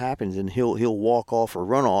know what happens, and he'll walk off or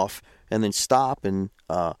run off and then stop, and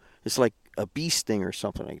it's like a bee sting or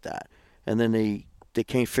something like that. And then they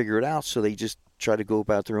can't figure it out, so they just try to go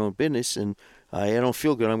about their own business, and I don't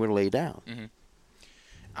feel good, I'm going to lay down.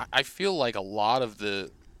 I feel like a lot of the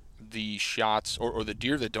shots or the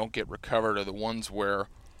deer that don't get recovered are the ones where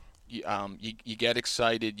you get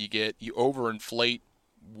excited, you overinflate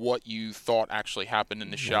what you thought actually happened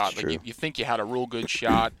in the shot. That's like you think you had a real good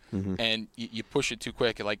shot, and you push it too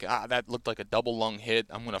quick. You're like, that looked like a double lung hit.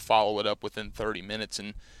 I'm going to follow it up within 30 minutes.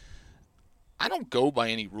 And I don't go by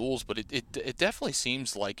any rules, but it definitely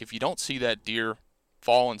seems like if you don't see that deer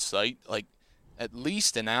fall in sight, like at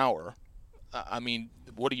least an hour, I mean,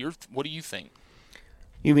 what do you think?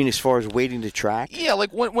 You mean as far as waiting to track? Yeah,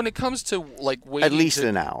 like when it comes to like waiting At least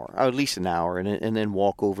an hour. At least an hour, and then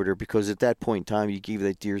walk over there, because at that point in time you give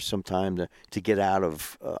that deer some time to get out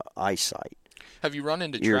of eyesight. Have you run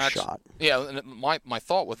into earshot? tracks? Yeah, and my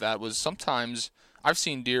thought with that was sometimes I've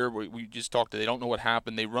seen deer where we just talked to, they don't know what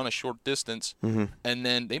happened. They run a short distance, and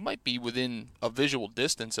then they might be within a visual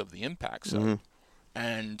distance of the impact zone.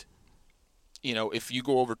 And if you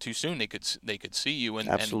go over too soon, they could see you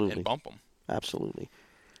and bump them. Absolutely.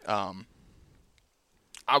 I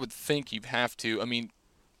would think you'd have to. I mean,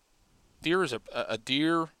 deer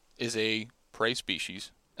is a prey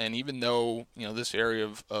species, and even though this area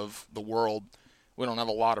of the world, we don't have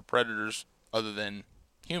a lot of predators other than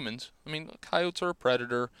humans. I mean, coyotes are a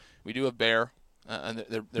predator. We do have bear, and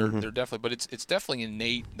they're definitely, but it's definitely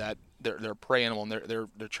innate that they're a prey animal, and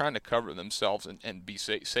they're trying to cover themselves and be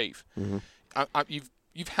safe.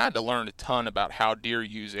 You've had to learn a ton about how deer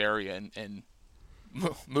use area and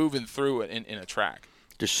moving through it in a track.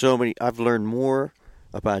 There's so many. I've learned more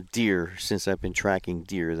about deer since I've been tracking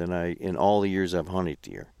deer than in all the years I've hunted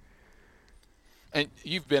deer. And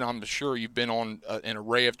I'm sure you've been on an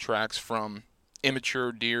array of tracks from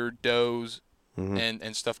immature deer, does,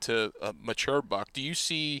 and stuff to a mature buck. Do you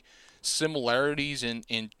see similarities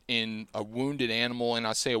in a wounded animal? And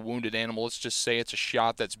I say a wounded animal, let's just say it's a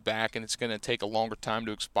shot that's back and it's going to take a longer time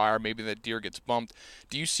to expire. Maybe that deer gets bumped.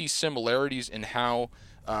 Do you see similarities in how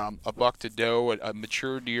a buck to doe, a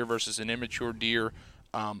mature deer versus an immature deer,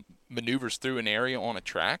 maneuvers through an area on a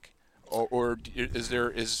track, or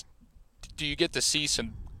do you get to see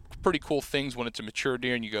some pretty cool things when it's a mature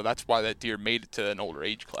deer and you go, that's why that deer made it to an older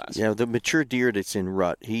age class? Yeah, the mature deer that's in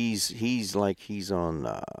rut, he's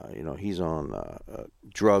on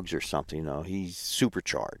drugs or something. He's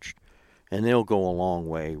supercharged, and they'll go a long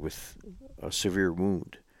way with a severe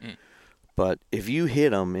wound. But if you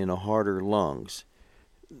hit them in a harder lungs,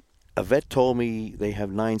 a vet told me they have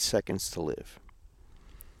 9 seconds to live.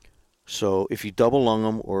 So if you double lung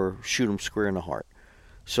them or shoot them square in the heart,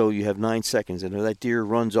 so you have 9 seconds, and if that deer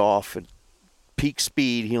runs off at peak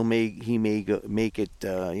speed, he may make it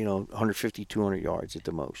 150, 200 yards at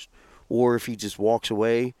the most. Or if he just walks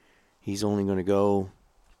away, he's only going to go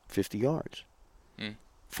 50 yards,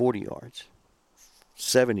 40 yards,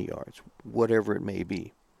 70 yards, whatever it may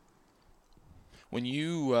be. When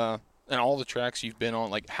you and all the tracks you've been on,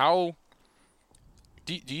 like how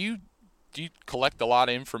do you collect a lot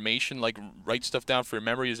of information, like write stuff down for your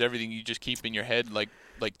memory? Is everything you just keep in your head, like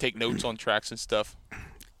take notes on tracks and stuff?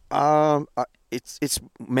 It's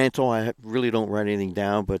mental. I really don't write anything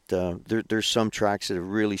down, but there's some tracks that have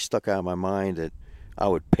really stuck out of my mind that I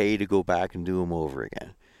would pay to go back and do them over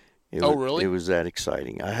again. Really? It was that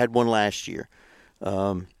exciting. I had one last year.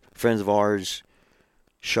 Friends of ours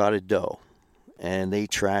shot a doe, and they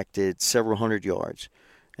tracked it several hundred yards.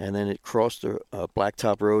 And then it crossed a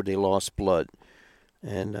blacktop road. They lost blood.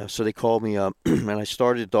 And so they called me up, and I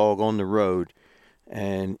started the dog on the road.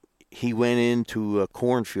 And he went into a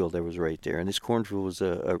cornfield that was right there. And this cornfield was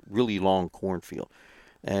a really long cornfield.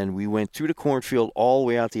 And we went through the cornfield all the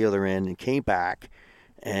way out the other end and came back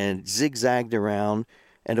and zigzagged around.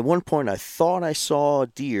 And at one point, I thought I saw a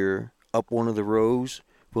deer up one of the rows.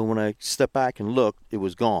 But when I stepped back and looked, it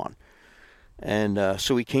was gone. And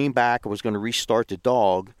so we came back. I was going to restart the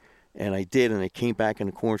dog, and I did. And I came back in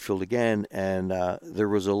the cornfield again, and there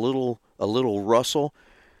was a little rustle.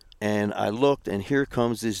 And I looked, and here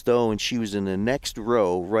comes this doe, and she was in the next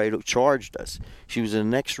row, charged us. She was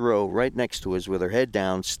in the next row, right next to us, with her head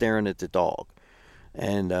down, staring at the dog.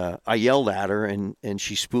 And I yelled at her, and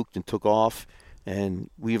she spooked and took off,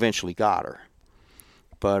 and we eventually got her.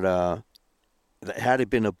 But had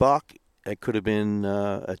it been a buck, it could have been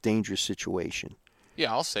a dangerous situation.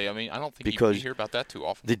 Yeah, I'll say. I mean, I don't think you hear about that too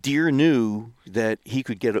often. The deer knew that she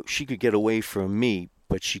could get away from me,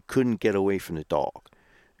 but she couldn't get away from the dog,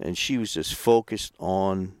 and she was just focused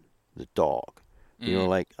on the dog.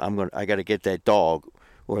 Like I got to get that dog,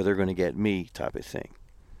 or they're going to get me, type of thing.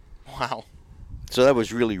 Wow. So that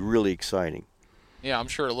was really, really exciting. Yeah, I'm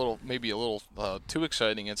sure maybe a little too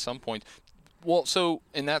exciting at some point. Well, so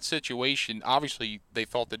in that situation, obviously they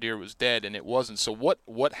thought the deer was dead, and it wasn't. So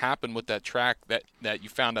what happened with that track that you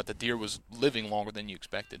found out the deer was living longer than you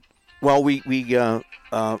expected? Well, we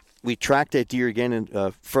tracked that deer again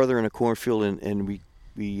and further in a cornfield, and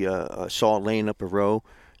we saw it laying up a row,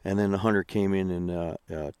 and then the hunter came in and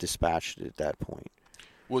dispatched it at that point.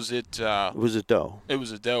 Was it? It was a doe. It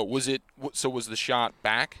was a doe. Was it? So was the shot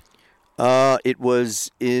back? It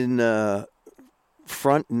was in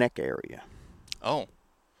front neck area. Oh,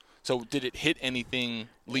 so did it hit anything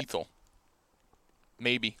lethal?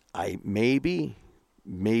 maybe.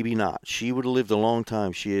 Maybe not. She would have lived a long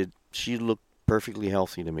time. She looked perfectly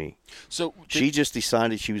healthy to me. So she just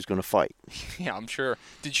decided she was going to fight. Yeah, I'm sure.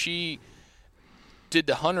 Did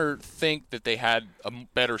the hunter think that they had a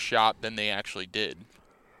better shot than they actually did?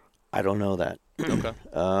 I don't know that. Okay.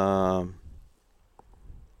 I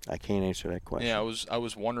can't answer that question. Yeah, I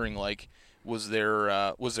was wondering, like, was there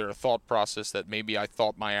a thought process that maybe I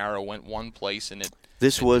thought my arrow went one place and it?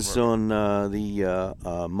 This was on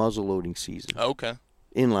the muzzle loading season. Okay.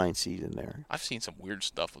 Inline season there. I've seen some weird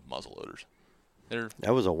stuff with muzzle loaders.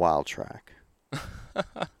 That was a wild track.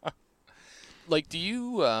 Like, do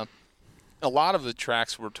you? A lot of the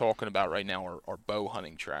tracks we're talking about right now are bow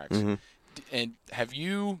hunting tracks. Mm-hmm. And have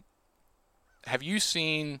you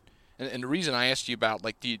seen? And the reason I asked you about,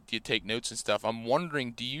 like, do you take notes and stuff? I'm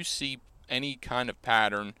wondering, do you see any kind of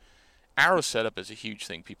pattern? Arrow setup is a huge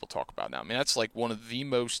thing people talk about now. I mean, that's like one of the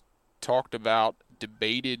most talked about,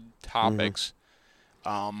 debated topics.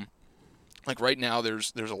 Mm-hmm. Like right now,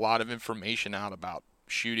 there's a lot of information out about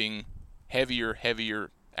shooting heavier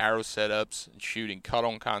arrow setups and shooting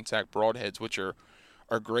cut-on contact broadheads, which are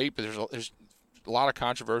great, but there's a lot of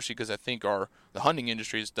controversy because I think the hunting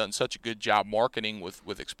industry has done such a good job marketing with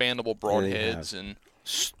expandable broadheads, and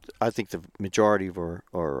I think the majority of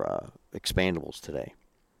are expandables today.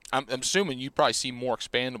 I'm assuming you probably see more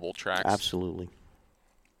expandable tracks. Absolutely.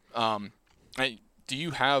 Do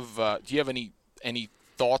you have any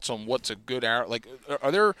thoughts on what's a good arrow? Like,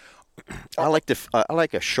 are there? I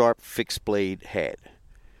like a sharp fixed blade head,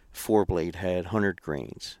 4-blade head, 100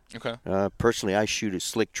 grains. Okay. Personally, I shoot a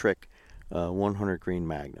Slick Trick 100 grain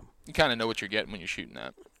Magnum. You kind of know what you're getting when you're shooting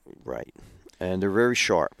that. Right, and they're very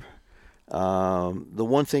sharp. The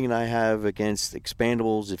one thing that I have against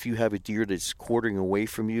expandables, if you have a deer that's quartering away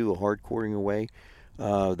from you, a hard quartering away,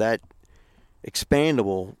 that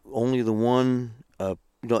expandable, only the one,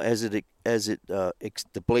 as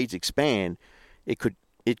the blades expand, it could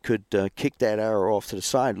kick that arrow off to the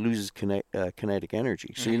side, loses kinetic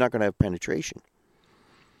energy, so you're not going to have penetration.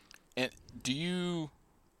 And do you,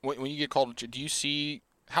 when you get called, do you see?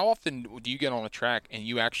 How often do you get on a track and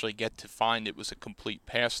you actually get to find it was a complete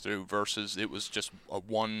pass-through versus it was just a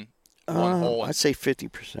one hole? I'd say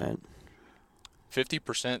 50%.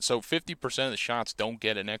 50%? So 50% of the shots don't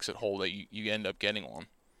get an exit hole that you end up getting on.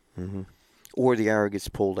 Mm-hmm. Or the arrow gets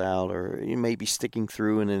pulled out, or you may be sticking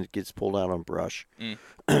through and then it gets pulled out on brush.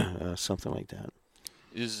 Something like that.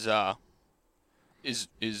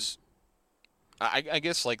 I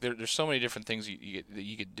guess, like, there's so many different things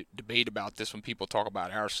you could debate about this when people talk about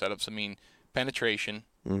arrow setups. I mean, penetration,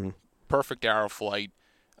 mm-hmm. perfect arrow flight,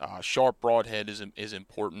 sharp broadhead is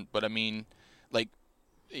important. But I mean, like,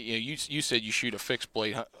 you said you shoot a fixed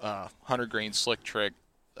blade 100 grain Slick Trick.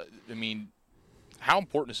 I mean, how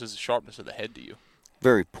important is the sharpness of the head to you?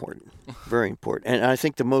 Very important, very important. And I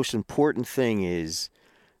think the most important thing is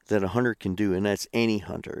that a hunter can do, and that's any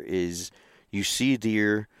hunter, is you see a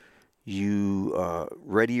deer. You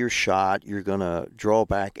ready your shot. You're going to draw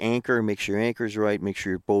back anchor, make sure your anchor's right, make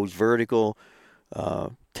sure your bow's vertical.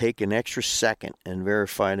 Take an extra second and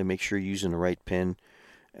verify to make sure you're using the right pin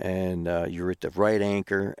and you're at the right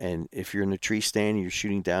anchor. And if you're in the tree stand and you're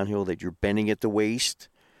shooting downhill, that you're bending at the waist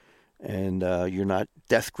and you're not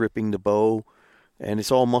death gripping the bow. And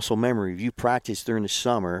it's all muscle memory. If you practice during the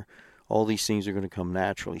summer, all these things are going to come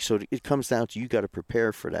naturally. So it comes down to you got to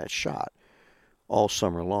prepare for that shot all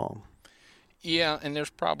summer long. Yeah, and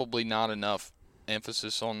there's probably not enough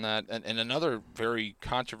emphasis on that. And another very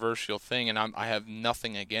controversial thing, and I have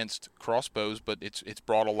nothing against crossbows, but it's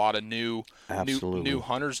brought a lot of new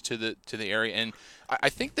hunters to the area. And I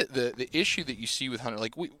think that the issue that you see with hunter,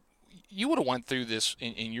 like you would have went through this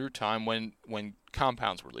in your time when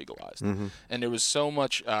compounds were legalized, mm-hmm. and there was so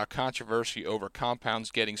much controversy over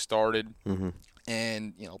compounds getting started. Mm-hmm.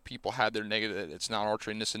 And, people had their negative, it's not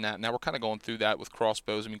archery and this and that. Now we're kind of going through that with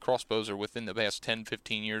crossbows. I mean, crossbows are within the past 10,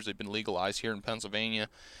 15 years, they've been legalized here in Pennsylvania.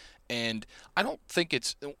 And I don't think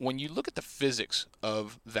when you look at the physics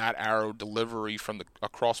of that arrow delivery from a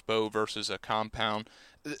crossbow versus a compound,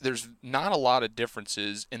 there's not a lot of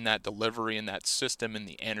differences in that delivery and that system and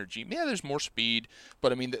the energy. Yeah, there's more speed,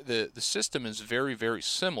 but I mean, the system is very, very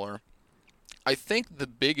similar. I think the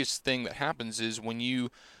biggest thing that happens is when you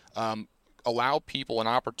allow people an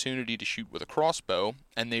opportunity to shoot with a crossbow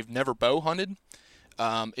and they've never bow hunted,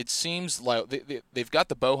 it seems like they've got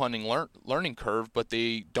the bow hunting learning curve, but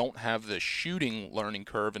they don't have the shooting learning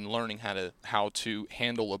curve and learning how to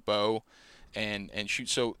handle a bow and shoot.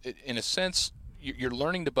 So in a sense, you're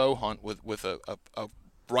learning to bow hunt with a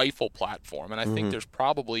rifle platform, and I think there's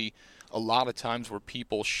probably a lot of times where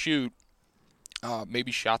people shoot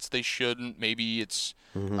maybe shots they shouldn't. Maybe it's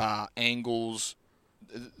angles,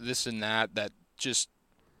 this and that just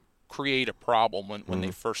create a problem when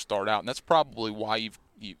they first start out. And that's probably why you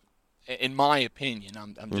in my opinion,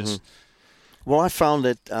 I'm just. Well, I found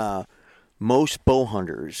that most bow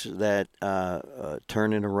hunters that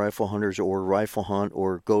turn into rifle hunters or rifle hunt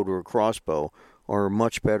or go to a crossbow are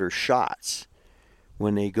much better shots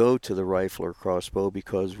when they go to the rifle or crossbow,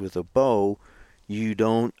 because with a bow, you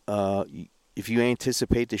don't. If you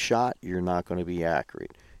anticipate the shot, you're not going to be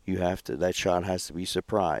accurate. That shot has to be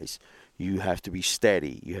surprise. You have to be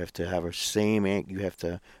steady. You have to have you have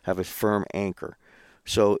to have a firm anchor.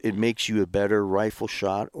 So it makes you a better rifle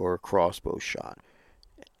shot or a crossbow shot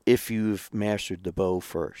if you've mastered the bow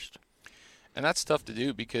first. And that's tough to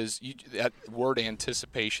do, because that word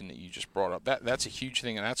anticipation that you just brought up, that's a huge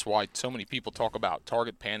thing, and that's why so many people talk about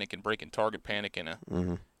target panic and breaking target panic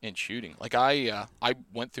in shooting. Like I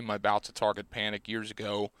went through my bouts of target panic years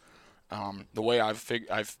ago. The way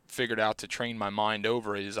I've figured out to train my mind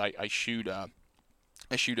over it is I shoot a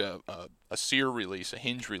sear release, a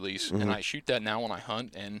hinge release, and I shoot that now when I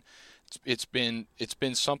hunt, and it's been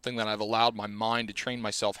something that I've allowed my mind to train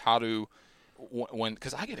myself how to,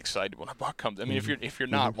 because I get excited when a buck comes. I mean, if you're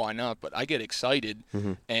not, why not? But I get excited,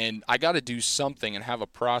 and I got to do something and have a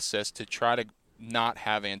process to try to not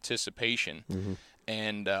have anticipation.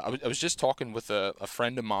 And I was just talking with a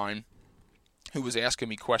friend of mine who was asking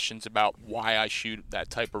me questions about why I shoot that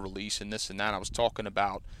type of release and this and that. I was talking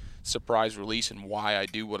about surprise release and why I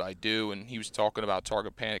do what I do, and he was talking about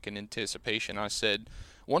target panic and anticipation. I said,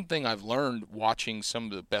 one thing I've learned watching some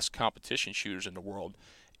of the best competition shooters in the world,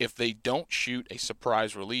 if they don't shoot a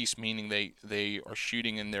surprise release, meaning they are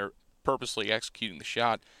shooting and they're purposely executing the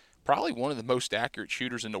shot, probably one of the most accurate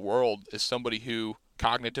shooters in the world is somebody who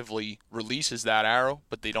cognitively releases that arrow,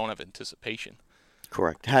 but they don't have anticipation.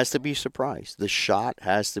 Correct. It has to be a surprise. The shot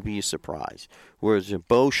has to be a surprise. Whereas a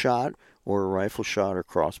bow shot or a rifle shot or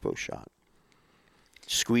crossbow shot,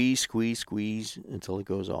 squeeze until it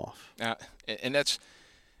goes off. And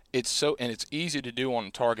it's easy to do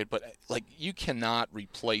on target, but like you cannot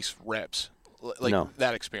replace reps, like No.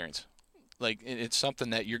 that experience. Like it's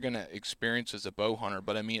something that you're gonna experience as a bow hunter.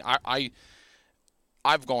 But I mean,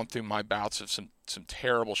 I've gone through my bouts of some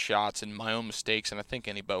terrible shots and my own mistakes, and I think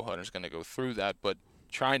any bow hunter is going to go through that. But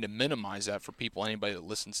trying to minimize that for people, anybody that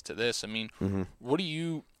listens to this, I mean, what's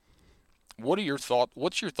your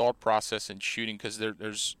thought process in shooting?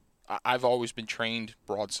 Because I've always been trained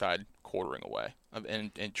broadside quartering away,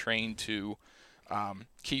 and trained to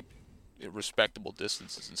keep respectable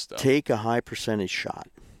distances and stuff. Take a high percentage shot,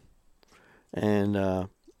 and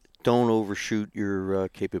don't overshoot your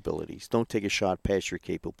capabilities. Don't take a shot past your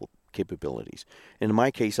capabilities. And in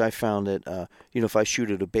my case, I found that if I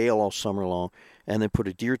shoot at a bale all summer long and then put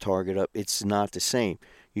a deer target up, it's not the same.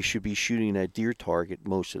 You should be shooting that deer target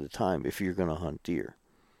most of the time if you're going to hunt deer.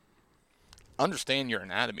 Understand your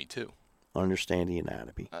anatomy too. Understand the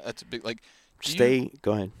anatomy. That's a big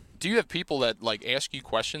Go ahead. Do you have people that like ask you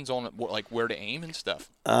questions on like where to aim and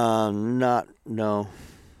stuff? No.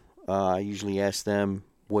 I usually ask them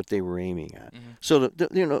what they were aiming at. So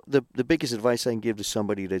the biggest advice I can give to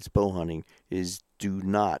somebody that's bow hunting is do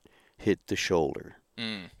not hit the shoulder.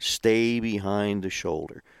 Stay behind the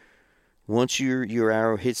shoulder. Once your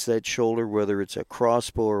arrow hits that shoulder, whether it's a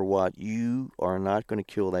crossbow or what, you are not going to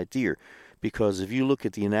kill that deer, because if you look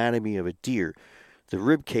at the anatomy of a deer, the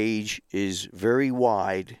rib cage is very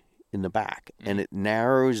wide in the back and it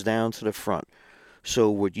narrows down to the front. So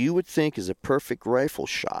what you would think is a perfect rifle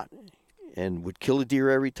shot and would kill a deer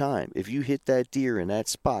every time, if you hit that deer in that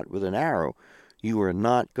spot with an arrow, you are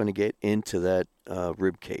not going to get into that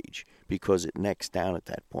rib cage because it necks down at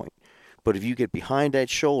that point. But if you get behind that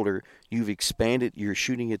shoulder, you're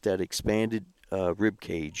shooting at that expanded rib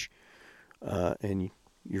cage, and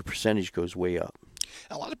your percentage goes way up.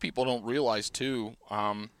 A lot of people don't realize too,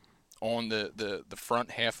 on the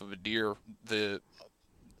front half of a deer,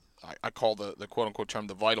 I call the quote unquote term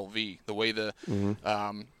the vital V, the way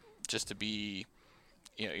just to be,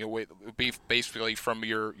 be basically from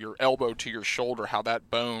your elbow to your shoulder, how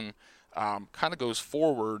that bone kind of goes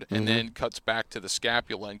forward and then cuts back to the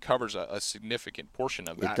scapula and covers a significant portion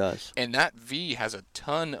of that. It does. And that V has a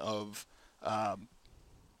ton of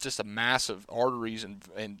just a massive arteries and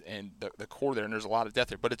the core there, and there's a lot of depth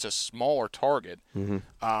there, but it's a smaller target.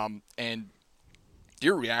 And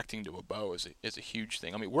deer reacting to a bow is a huge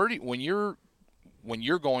thing. I mean, when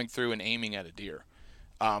you're going through and aiming at a deer,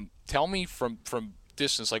 tell me from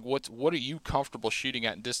distance, like what are you comfortable shooting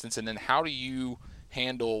at in distance, and then how do you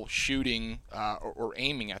handle shooting or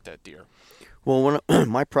aiming at that deer? Well,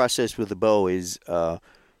 my process with the bow is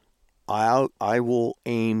I will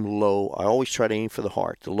aim low. I always try to aim for the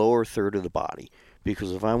heart, the lower third of the body,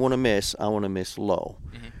 because if I want to miss, I want to miss low.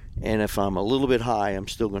 Mm-hmm. And if I'm a little bit high, I'm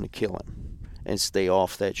still going to kill him and stay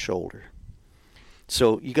off that shoulder.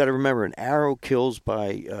 So you got to remember, an arrow kills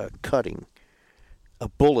by cutting. A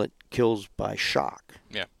bullet kills by shock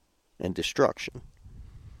and destruction.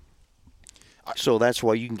 So that's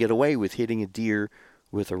why you can get away with hitting a deer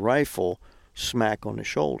with a rifle smack on the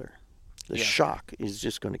shoulder. The shock is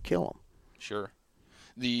just going to kill him. Sure.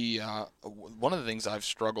 The one of the things I've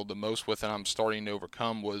struggled the most with, and I'm starting to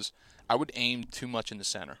overcome, was I would aim too much in the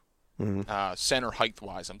center. Mm-hmm. Center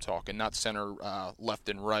height-wise, I'm talking, not center left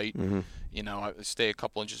and right. Mm-hmm. You know, I stay a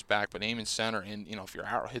couple inches back, but aim in center. And, you know, if your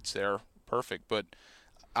arrow hits there, perfect. But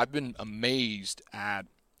I've been amazed at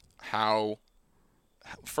how,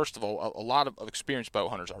 first of all, a lot of experienced bow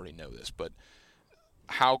hunters already know this, but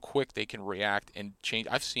how quick they can react and change.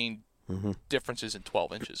 I've seen differences in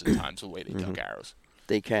 12 inches at times the way they duck arrows.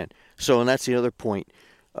 They can. So, and that's the other point.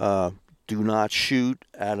 Do not shoot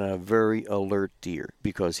at a very alert deer,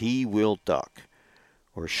 because he will duck,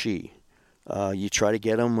 or she. You try to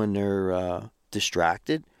get them when they're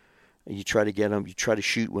distracted. You try to get them. You try to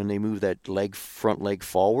shoot when they move that front leg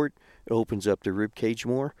forward. It opens up the rib cage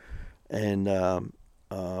more. And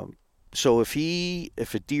so if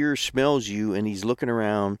a deer smells you and he's looking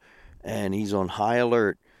around and he's on high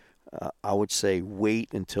alert, I would say wait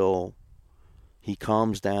until he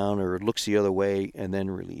calms down or looks the other way and then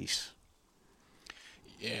release.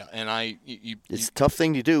 Yeah, and it's a tough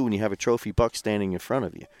thing to do when you have a trophy buck standing in front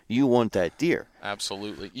of you. You want that deer.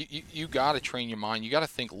 Absolutely. You got to train your mind. You got to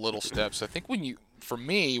think little steps. I think for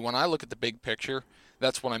me, when I look at the big picture,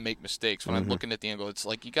 that's when I make mistakes. When I'm looking at the angle, it's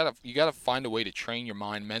like you got to find a way to train your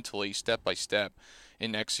mind mentally, step by step,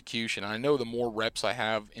 in execution. I know the more reps I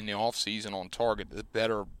have in the off season on target, the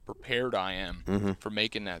better prepared I am for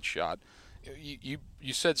making that shot. You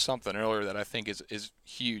said something earlier that I think is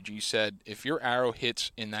huge. You said if your arrow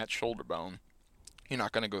hits in that shoulder bone, you're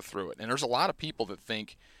not going to go through it. And there's a lot of people that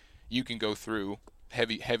think you can go through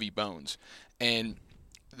heavy bones. And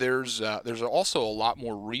there's also a lot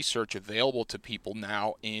more research available to people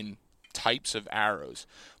now in types of arrows.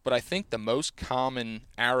 But I think the most common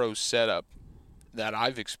arrow setup that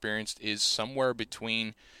I've experienced is somewhere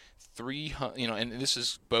between 300, and this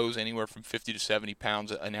is bows anywhere from 50 to 70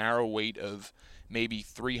 pounds, an arrow weight of maybe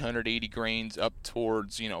 380 grains up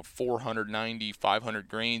towards 490, 500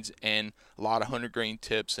 grains, and a lot of 100 grain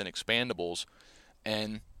tips and expandables.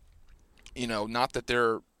 And not that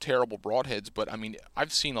they're terrible broadheads, but I mean,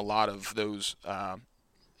 I've seen a lot of those. And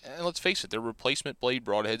let's face it, they're replacement blade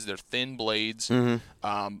broadheads. They're thin blades.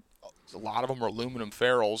 A lot of them are aluminum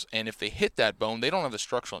ferrules, and if they hit that bone, they don't have the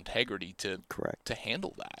structural integrity to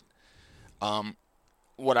handle that.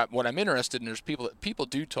 What I'm interested in, there's people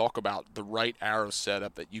do talk about the right arrow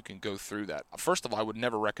setup that you can go through that. First of all, I would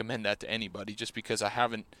never recommend that to anybody, just because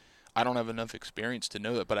I don't have enough experience to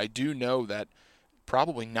know that. But I do know that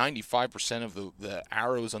probably 95% of the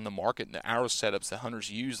arrows on the market and the arrow setups that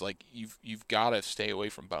hunters use, like you've got to stay away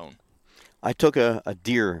from bone. I took a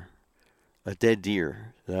dead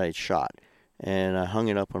deer that I had shot, and I hung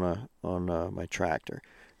it up on my tractor,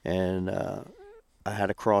 and I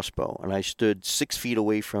had a crossbow, and I stood 6 feet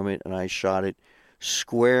away from it, and I shot it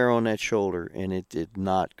square on that shoulder, and it did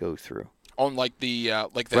not go through. On like the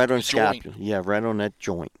right on joint. Scapula. Yeah, right on that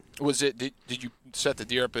joint. Was it? Did you set the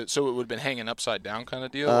deer up so it would have been hanging upside down kind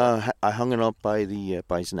of deal? I hung it up by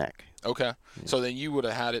his neck. Okay, yeah. So then you would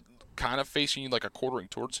have had it kind of facing you like a quartering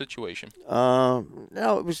toward situation.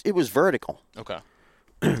 No, it was vertical. Okay.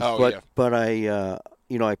 But I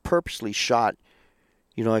purposely shot.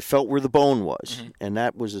 I felt where the bone was, and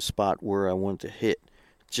that was a spot where I wanted to hit,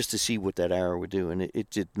 just to see what that arrow would do, and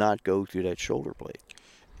it did not go through that shoulder blade.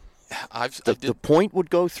 The point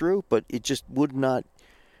would go through, but it just would not.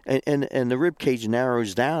 And the rib cage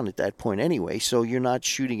narrows down at that point anyway, so you're not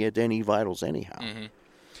shooting at any vitals anyhow.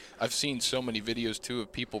 I've seen so many videos too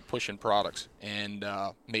of people pushing products, and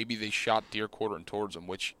maybe they shot deer quartering towards them,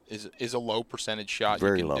 which is a low percentage shot.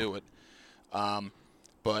 Very you can low. Do it,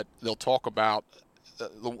 but they'll talk about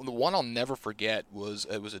the one I'll never forget was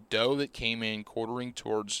it was a doe that came in quartering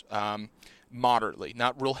towards moderately,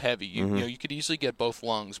 not real heavy. You could easily get both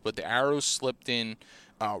lungs, but the arrow slipped in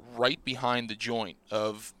right behind the joint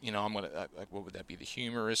of what would that be, the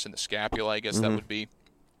humerus and the scapula, I guess that would be,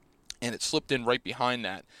 and it slipped in right behind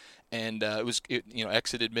that. And it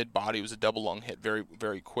exited mid-body. It was a double lung hit, very,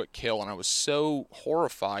 very quick kill. And I was so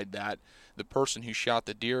horrified that the person who shot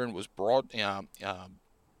the deer and was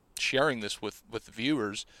sharing this with the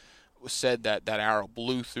viewers said that arrow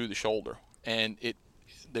blew through the shoulder. And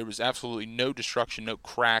there was absolutely no destruction, no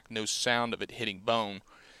crack, no sound of it hitting bone.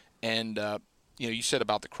 And you said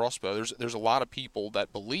about the crossbow. There's a lot of people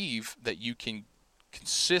that believe that you can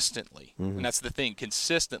consistently, and that's the thing,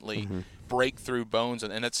 consistently break through bones.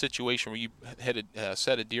 And that situation where you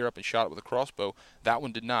set a deer up and shot it with a crossbow, that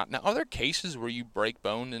one did not. Now, are there cases where you break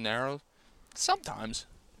bone in arrows? Sometimes,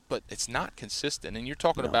 but it's not consistent. And you're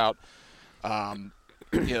talking about,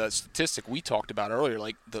 the statistic we talked about earlier,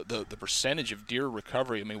 like the percentage of deer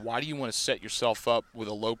recovery. I mean, why do you want to set yourself up with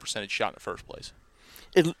a low percentage shot in the first place?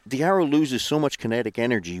 The arrow loses so much kinetic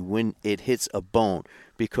energy when it hits a bone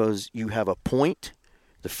because you have a point,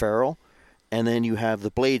 the ferrule, and then you have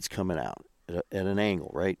the blades coming out at an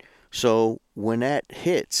angle, right? So when that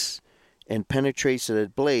hits and penetrates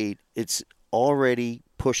that blade, it's already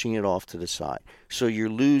pushing it off to the side. So you're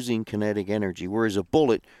losing kinetic energy, whereas a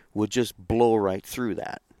bullet would just blow right through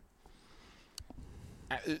that.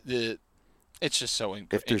 It's just so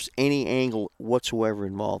if there's any angle whatsoever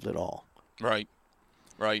involved at all. Right.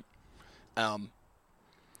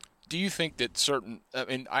 Do you think that certain? I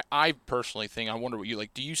mean, I personally think. I wonder what you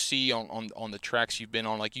like. Do you see on the tracks you've been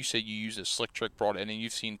on? Like you said, you use a slick trick broadhead, and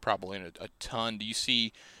you've seen probably a ton. Do you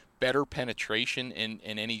see better penetration in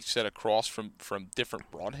any set of cross from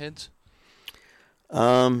different broadheads?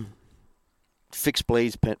 Fixed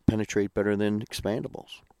blades penetrate better than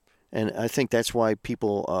expandables, and I think that's why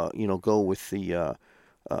people go with the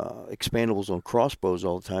expandables on crossbows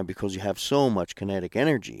all the time, because you have so much kinetic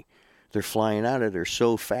energy. They're flying out of there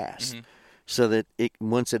so fast, so that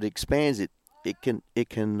once it expands, it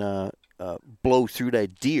can blow through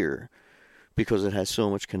that deer because it has so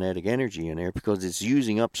much kinetic energy in there, because it's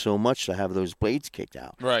using up so much to have those blades kicked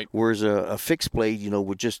out. Right. Whereas a fixed blade,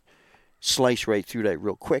 would just slice right through that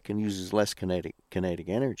real quick and uses less kinetic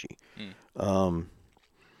energy.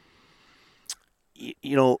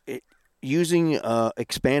 Using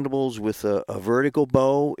expandables with a vertical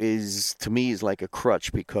bow to me is like a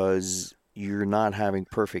crutch, because you're not having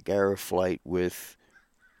perfect arrow flight with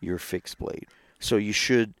your fixed blade. So you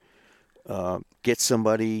should get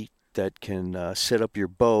somebody that can set up your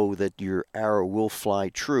bow that your arrow will fly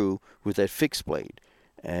true with that fixed blade,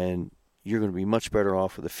 and you're going to be much better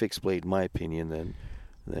off with a fixed blade, in my opinion,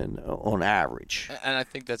 than on average. And I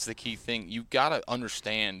think that's the key thing. You've got to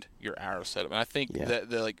understand your arrow setup. And I think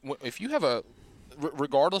that if you have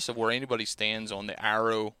regardless of where anybody stands on the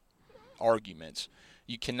arrow arguments,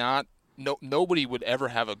 you cannot. Nobody would ever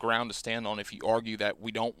have a ground to stand on if you argue that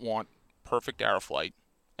we don't want perfect arrow flight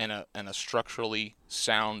and a structurally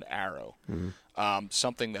sound arrow,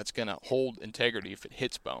 something that's going to hold integrity if it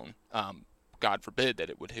hits bone. God forbid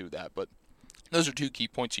that it would do that, but those are two key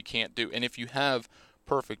points you can't do. And if you have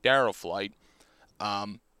perfect arrow flight,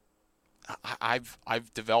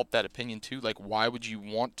 I've developed that opinion too. Like, why would you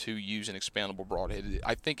want to use an expandable broadhead?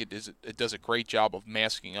 I think it does a great job of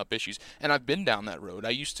masking up issues, and I've been down that road.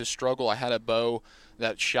 I used to struggle. I had a bow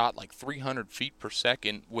that shot like 300 feet per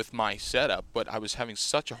second with my setup, but I was having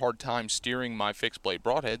such a hard time steering my fixed blade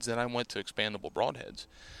broadheads that I went to expandable broadheads,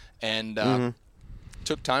 and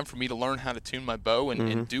took time for me to learn how to tune my bow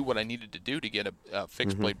and do what I needed to do to get a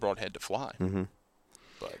fixed blade broadhead to fly.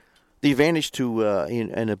 But the advantage to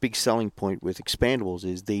and a big selling point with expandables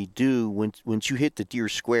is they do, once you hit the deer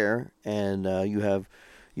square and you have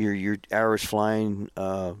your arrows flying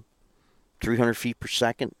 300 feet per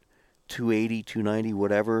second, 280, 290,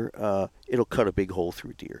 whatever, it'll cut a big hole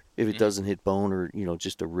through deer if it doesn't hit bone or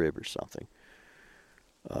just a rib or something.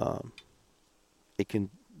 It can,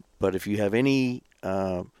 but if you have any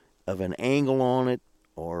of an angle on it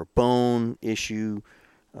or bone issue,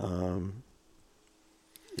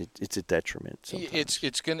 it's a detriment sometimes.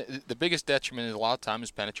 It's gonna, the biggest detriment a lot of time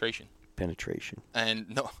is penetration.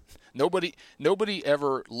 And nobody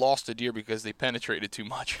ever lost a deer because they penetrated too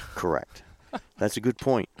much. Correct. That's a good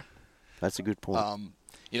point.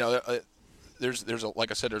 There's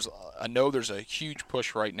like I said, I know there's a huge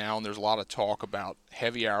push right now, and there's a lot of talk about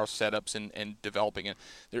heavy arrow setups and developing it.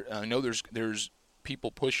 I know there's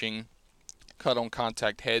people pushing cut on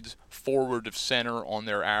contact heads forward of center on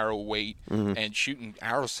their arrow weight and shooting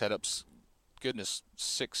arrow setups, goodness,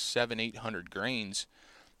 600, 700, 800 grains.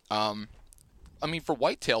 I mean, for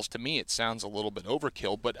whitetails, to me, it sounds a little bit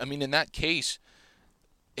overkill, but I mean, in that case,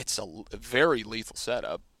 it's a very lethal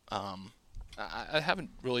setup. I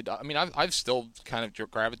haven't really. I mean, I've still kind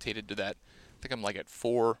of gravitated to that. I think I'm like at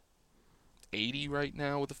 480 right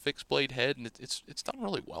now with a fixed blade head, and it's done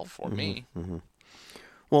really well for me.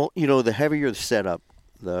 Well, the heavier the setup,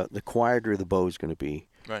 the quieter the bow is going to be,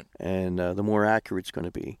 right? And the more accurate it's going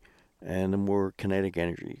to be, and the more kinetic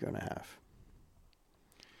energy you're going to have,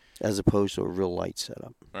 as opposed to a real light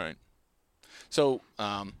setup. Right. So,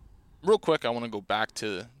 real quick, I want to go back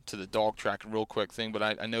to the dog tracking real quick thing, but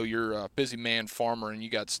I know you're a busy man farmer and you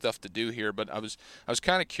got stuff to do here. But I was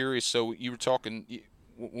kind of curious. So you were talking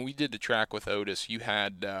when we did the track with Otis. You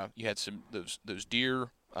had some those deer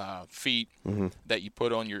feet that you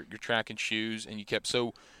put on your tracking shoes, and you kept.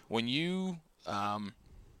 So when you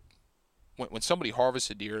when somebody harvests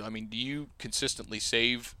a deer, I mean, do you consistently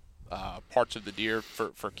save parts of the deer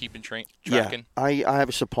for keeping tracking? Yeah, I have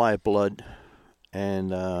a supply of blood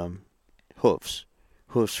and hoofs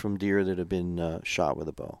from deer that have been shot with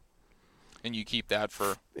a bow. And you keep that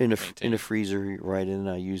for in the freezer, right? And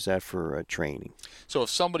I use that for training. So if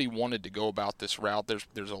somebody wanted to go about this route,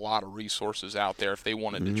 there's a lot of resources out there. If they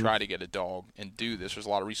wanted to try to get a dog and do this, there's a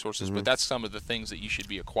lot of resources. But that's some of the things that you should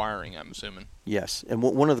be acquiring, I'm assuming. Yes, and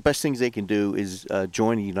one of the best things they can do is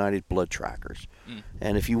join the United Blood Trackers.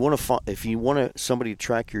 And if you want somebody to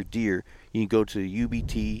track your deer, you can go to the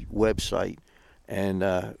UBT website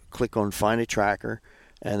and click on Find a Tracker.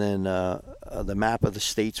 And then the map of the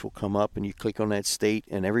states will come up, and you click on that state,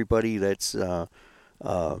 and everybody that's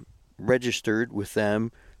registered with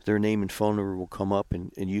them, their name and phone number will come up,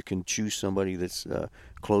 and you can choose somebody that's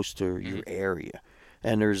close to your area.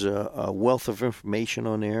 And there's a wealth of information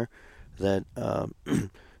on there that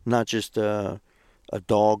not just a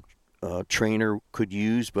dog trainer could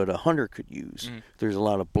use, but a hunter could use. There's a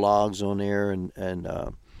lot of blogs on there and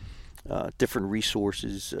different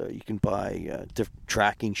resources. You can buy different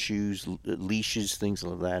tracking shoes, leashes, things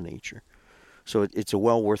of that nature. So it's a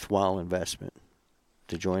worthwhile investment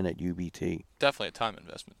to join at UBT. Definitely a time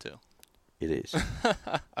investment, too. It is.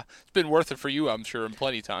 It's been worth it for you, I'm sure,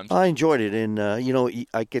 plenty of times. I enjoyed it, and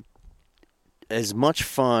I get as much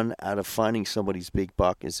fun out of finding somebody's big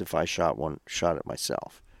buck as if I shot it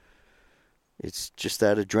myself. It's just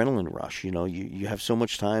that adrenaline rush. You have so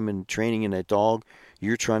much time in training in that dog.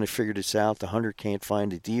 You're trying to figure this out. The hunter can't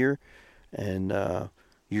find a deer, and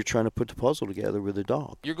you're trying to put the puzzle together with the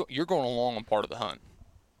dog. You're going along on part of the hunt.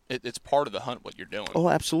 It's part of the hunt what you're doing. Oh,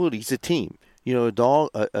 absolutely. It's a team. A dog,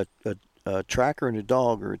 a tracker and a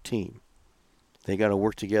dog are a team. They got to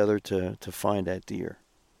work together to find that deer.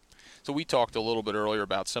 So we talked a little bit earlier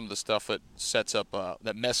about some of the stuff that sets up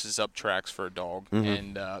that messes up tracks for a dog,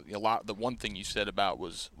 and the one thing you said about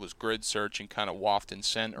was grid search and kind of wafting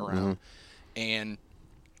scent around, and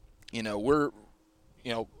we're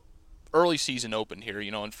early season open here,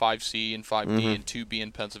 in 5C and 5D and 2B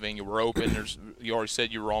in Pennsylvania. We're open. You already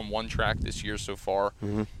said you were on one track this year so far,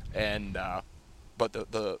 and but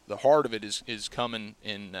the heart of it is coming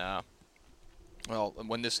in.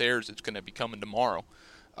 When this airs, it's going to be coming tomorrow.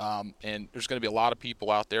 And there's going to be a lot of people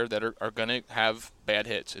out there that are going to have bad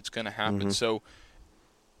hits. It's going to happen. So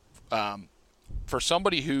for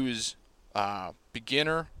somebody who's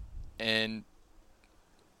beginner and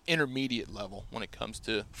intermediate level when it comes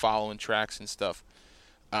to following tracks and stuff,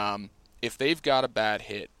 if they've got a bad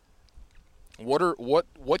hit,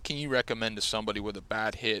 what can you recommend to somebody with a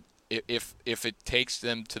bad hit if it takes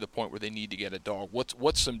them to the point where they need to get a dog?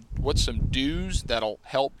 What's some do's that'll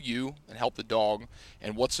help you and help the dog,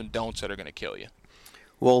 and what's some don'ts that are going to kill you?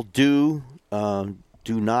 Well, do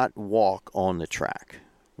not walk on the track.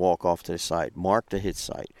 Walk off to the side. Mark the hit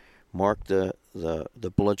site. Mark the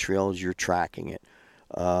blood trail as you're tracking it.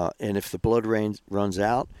 And if the blood runs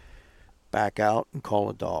out, back out and call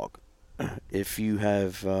a dog. If you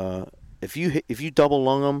have if you double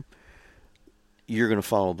lung them, you're going to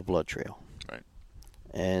follow the blood trail. Right.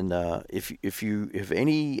 And if you have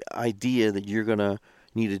any idea that you're going to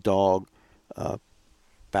need a dog,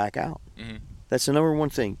 back out. That's the number one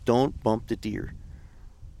thing. Don't bump the deer.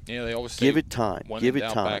 Yeah, they always say give it time. Give it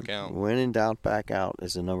time. Back out. When in doubt, back out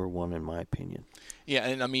is the number one in my opinion. Yeah,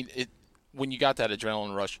 and I mean, when you got that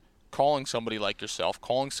adrenaline rush, calling somebody like yourself,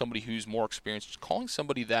 calling somebody who's more experienced, calling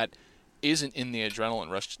somebody that isn't in the adrenaline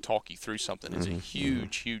rush to talk you through something is a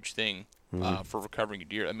huge thing for recovering a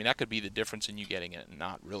deer. I mean, that could be the difference in you getting it and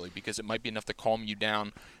not really, because it might be enough to calm you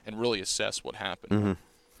down and really assess what happened.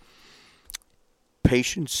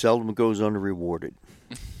 Patience seldom goes under-rewarded.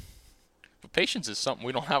 But patience is something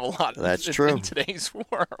we don't have a lot of That's true. in today's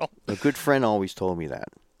world. A good friend always told me that.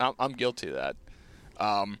 I'm guilty of that.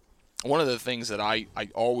 One of the things that I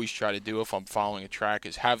always try to do if I'm following a track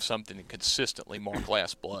is have something to consistently mark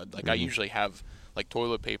last blood. Like I usually have like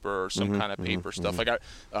toilet paper or some kind of paper stuff. Like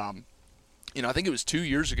I think it was 2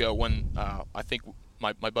 years ago when I think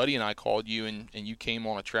my buddy and I called you and you came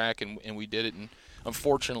on a track and we did it, and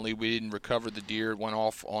unfortunately we didn't recover the deer. It went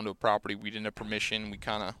off onto a property we didn't have permission. We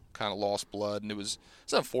kind of lost blood, and it's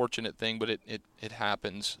an unfortunate thing, but it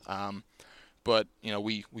happens. But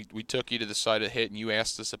we took you to the site of hit, and you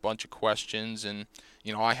asked us a bunch of questions, and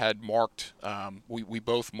I had marked. We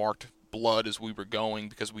both marked blood as we were going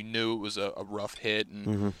because we knew it was a rough hit,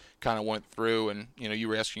 and kind of went through. And you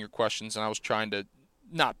were asking your questions, and I was trying to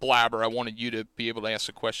not blabber. I wanted you to be able to ask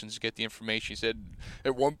the questions to get the information. You said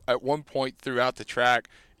at one point throughout the track,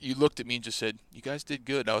 you looked at me and just said, "You guys did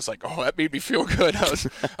good." I was like, "Oh, that made me feel good."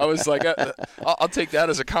 I was like, "I'll take that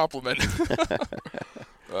as a compliment."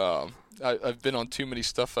 I've been on too many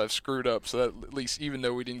stuff I've screwed up, so that at least, even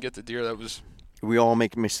though we didn't get the deer, that was. We all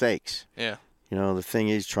make mistakes. Yeah. The thing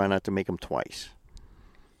is, try not to make them twice.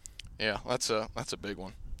 Yeah, that's a big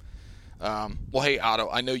one. Well, hey Otto,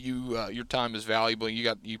 I know your time is valuable.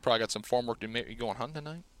 You probably got some farm work to make. You going hunting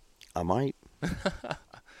tonight? I might.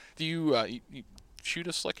 Do you shoot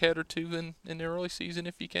a slick head or two in the early season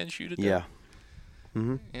if you can shoot it? Yeah.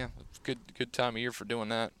 Yeah, it's good time of year for doing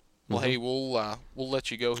that. Well, hey, we'll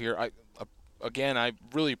let you go here. Again, I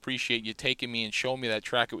really appreciate you taking me and showing me that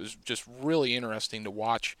track. It was just really interesting to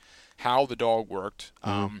watch how the dog worked,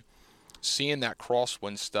 seeing that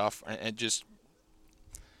crosswind stuff, and just.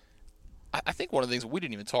 I think one of the things, we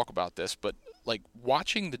didn't even talk about this, but like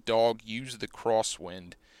watching the dog use the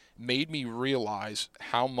crosswind made me realize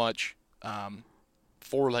how much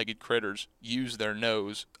four-legged critters use their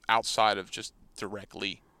nose outside of just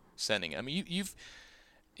directly sending it. I mean,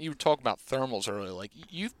 you were talking about thermals earlier. Like,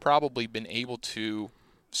 you've probably been able to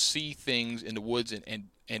see things in the woods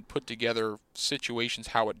and put together situations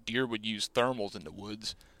how a deer would use thermals in the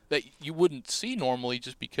woods that you wouldn't see normally,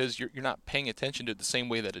 just because you're not paying attention to it the same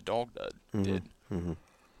way that a dog did.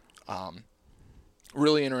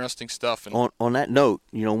 Really interesting stuff. And on that note,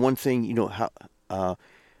 one thing, how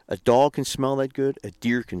a dog can smell that good, a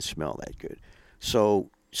deer can smell that good. So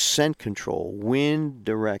scent control, wind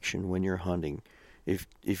direction when you're hunting.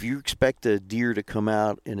 If you expect a deer to come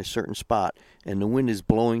out in a certain spot and the wind is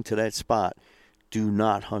blowing to that spot, do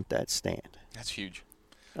not hunt that stand. That's huge.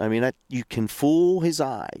 I mean, you can fool his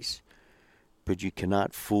eyes, but you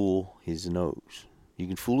cannot fool his nose. You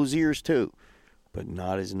can fool his ears too, but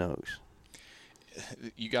not his nose.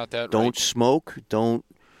 You got that right. Don't smoke. Don't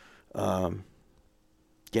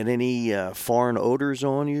get any foreign odors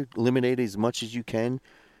on you. Eliminate as much as you can.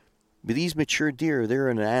 But these mature deer, they're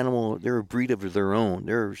an animal. They're a breed of their own.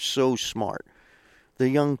 They're so smart. The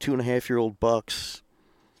young 2.5-year-old bucks,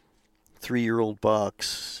 3-year-old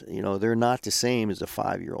bucks, they're not the same as a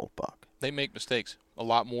 5-year-old buck. They make mistakes a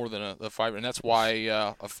lot more than a 5, and that's why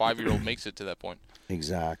a 5-year-old makes it to that point.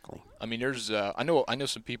 Exactly. I mean, there's I know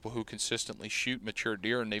some people who consistently shoot mature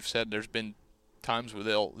deer, and they've said there's been times where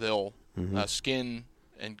they'll skin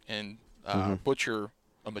and butcher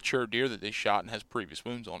a mature deer that they shot and has previous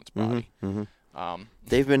wounds on its body.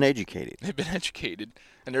 They've been educated. They've been educated,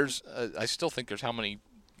 and there's I still think there's how many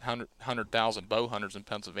 100,000 bow hunters in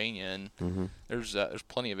Pennsylvania, and there's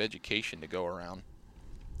plenty of education to go around.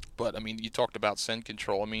 But I mean, you talked about scent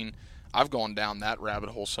control. I mean, I've gone down that rabbit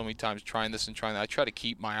hole so many times, trying this and trying that. I try to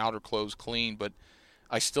keep my outer clothes clean, but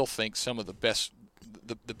I still think some of the best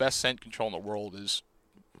scent control in the world is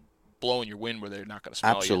blowing your wind where they're not going to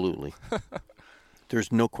smell you. Absolutely.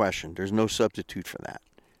 There's no question. There's no substitute for that.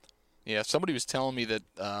 Yeah, somebody was telling me that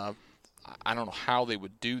I don't know how they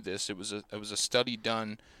would do this. It was a study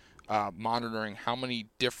done monitoring how many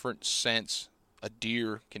different scents a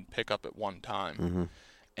deer can pick up at one time.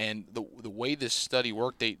 And the way this study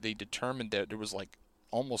worked, they determined that there was like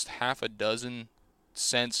almost half a dozen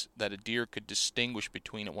scents that a deer could distinguish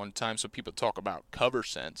between at one time. So people talk about cover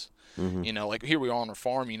scents. Like here we are on our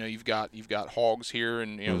farm. You've got hogs here,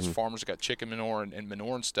 and there's farmers that got chicken manure and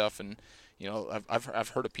manure and stuff. And I've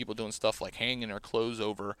heard of people doing stuff like hanging their clothes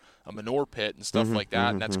over a manure pit and stuff like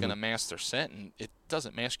that, and that's going to mask their scent, and it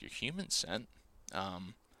doesn't mask your human scent.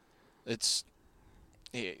 That's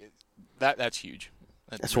huge.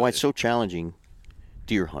 That's why it's so challenging,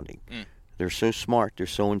 deer hunting. They're so smart. They're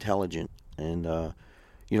so intelligent. And,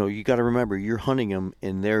 you got to remember, you're hunting them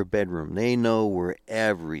in their bedroom. They know where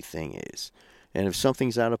everything is. And if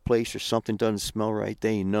something's out of place or something doesn't smell right,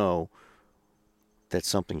 they know that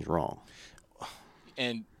something's wrong.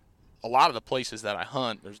 And a lot of the places that I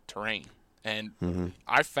hunt, there's terrain. And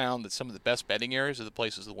I found that some of the best bedding areas are the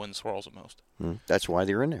places the wind swirls the most. That's why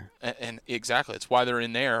they're in there. And exactly. That's why they're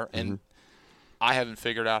in there. And I haven't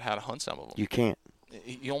figured out how to hunt some of them. You can't.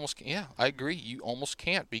 You almost can't. Yeah, I agree. You almost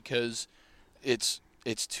can't because it's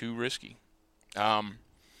too risky.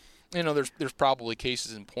 There's probably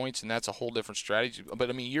cases and points, and that's a whole different strategy. But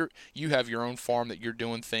I mean, you have your own farm that you're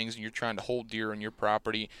doing things, and you're trying to hold deer on your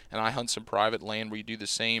property. And I hunt some private land where you do the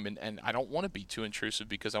same. And I don't want to be too intrusive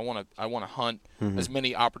because I want to hunt as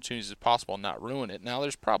many opportunities as possible and not ruin it. Now,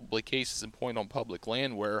 there's probably cases and point on public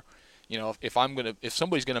land where, if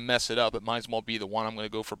somebody's gonna mess it up, it might as well be the one I'm gonna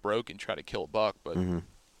go for broke and try to kill a buck. But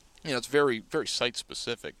it's very, very site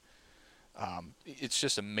specific. It's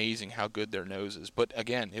just amazing how good their nose is. But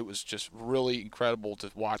again, it was just really incredible to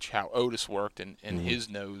watch how Otis worked and his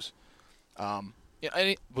nose.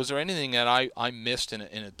 Was there anything that I missed in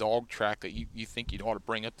a dog track that you think you'd ought to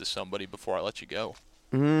bring up to somebody before I let you go?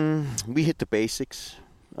 We hit the basics.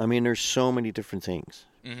 I mean, there's so many different things.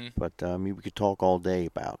 But we could talk all day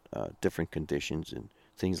about different conditions and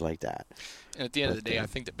things like that. And at the end of the day, I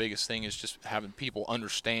think the biggest thing is just having people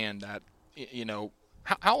understand that,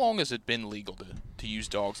 How long has it been legal to use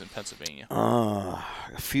dogs in Pennsylvania? A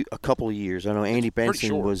couple of years. I know Andy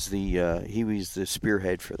Benson was the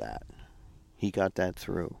spearhead for that. He got that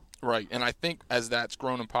through. Right, and I think as that's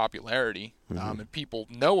grown in popularity and people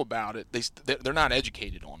know about it, they're not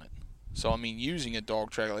educated on it. So I mean, using a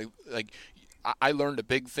dog track like I learned a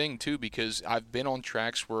big thing too because I've been on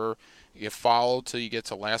tracks where you follow till you get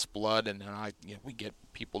to last blood, and then we get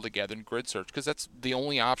people together in grid search because that's the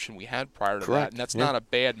only option we had prior to that, and that's not a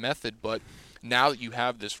bad method. But now that you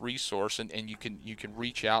have this resource and you can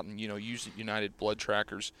reach out and use the United Blood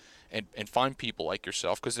Trackers and find people like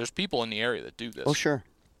yourself, because there's people in the area that do this. Oh sure,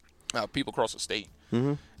 people across the state,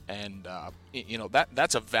 and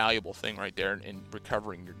that's a valuable thing right there in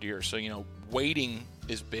recovering your deer. So waiting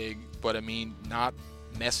is big, but I mean not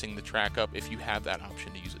messing the track up if you have that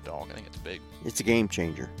option to use a dog. I think it's big. It's a game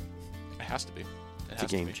changer. It has to be. It's a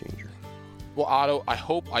game changer. Well, Otto, I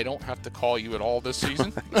hope I don't have to call you at all this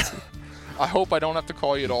season. I hope I don't have to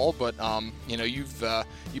call you at all, but you've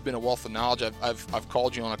been a wealth of knowledge. I've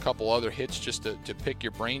called you on a couple other hits just to pick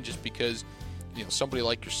your brain, just because somebody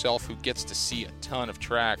like yourself who gets to see a ton of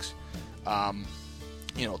tracks,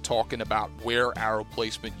 talking about where arrow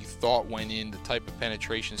placement you thought went in, the type of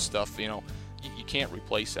penetration stuff, you can't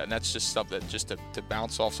replace that, and that's just stuff that just to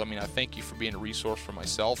bounce off. So I mean, I thank you for being a resource for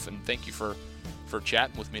myself, and thank you for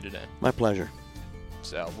chatting with me today. My pleasure.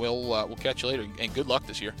 So we'll catch you later, and good luck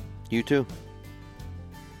this year. You too.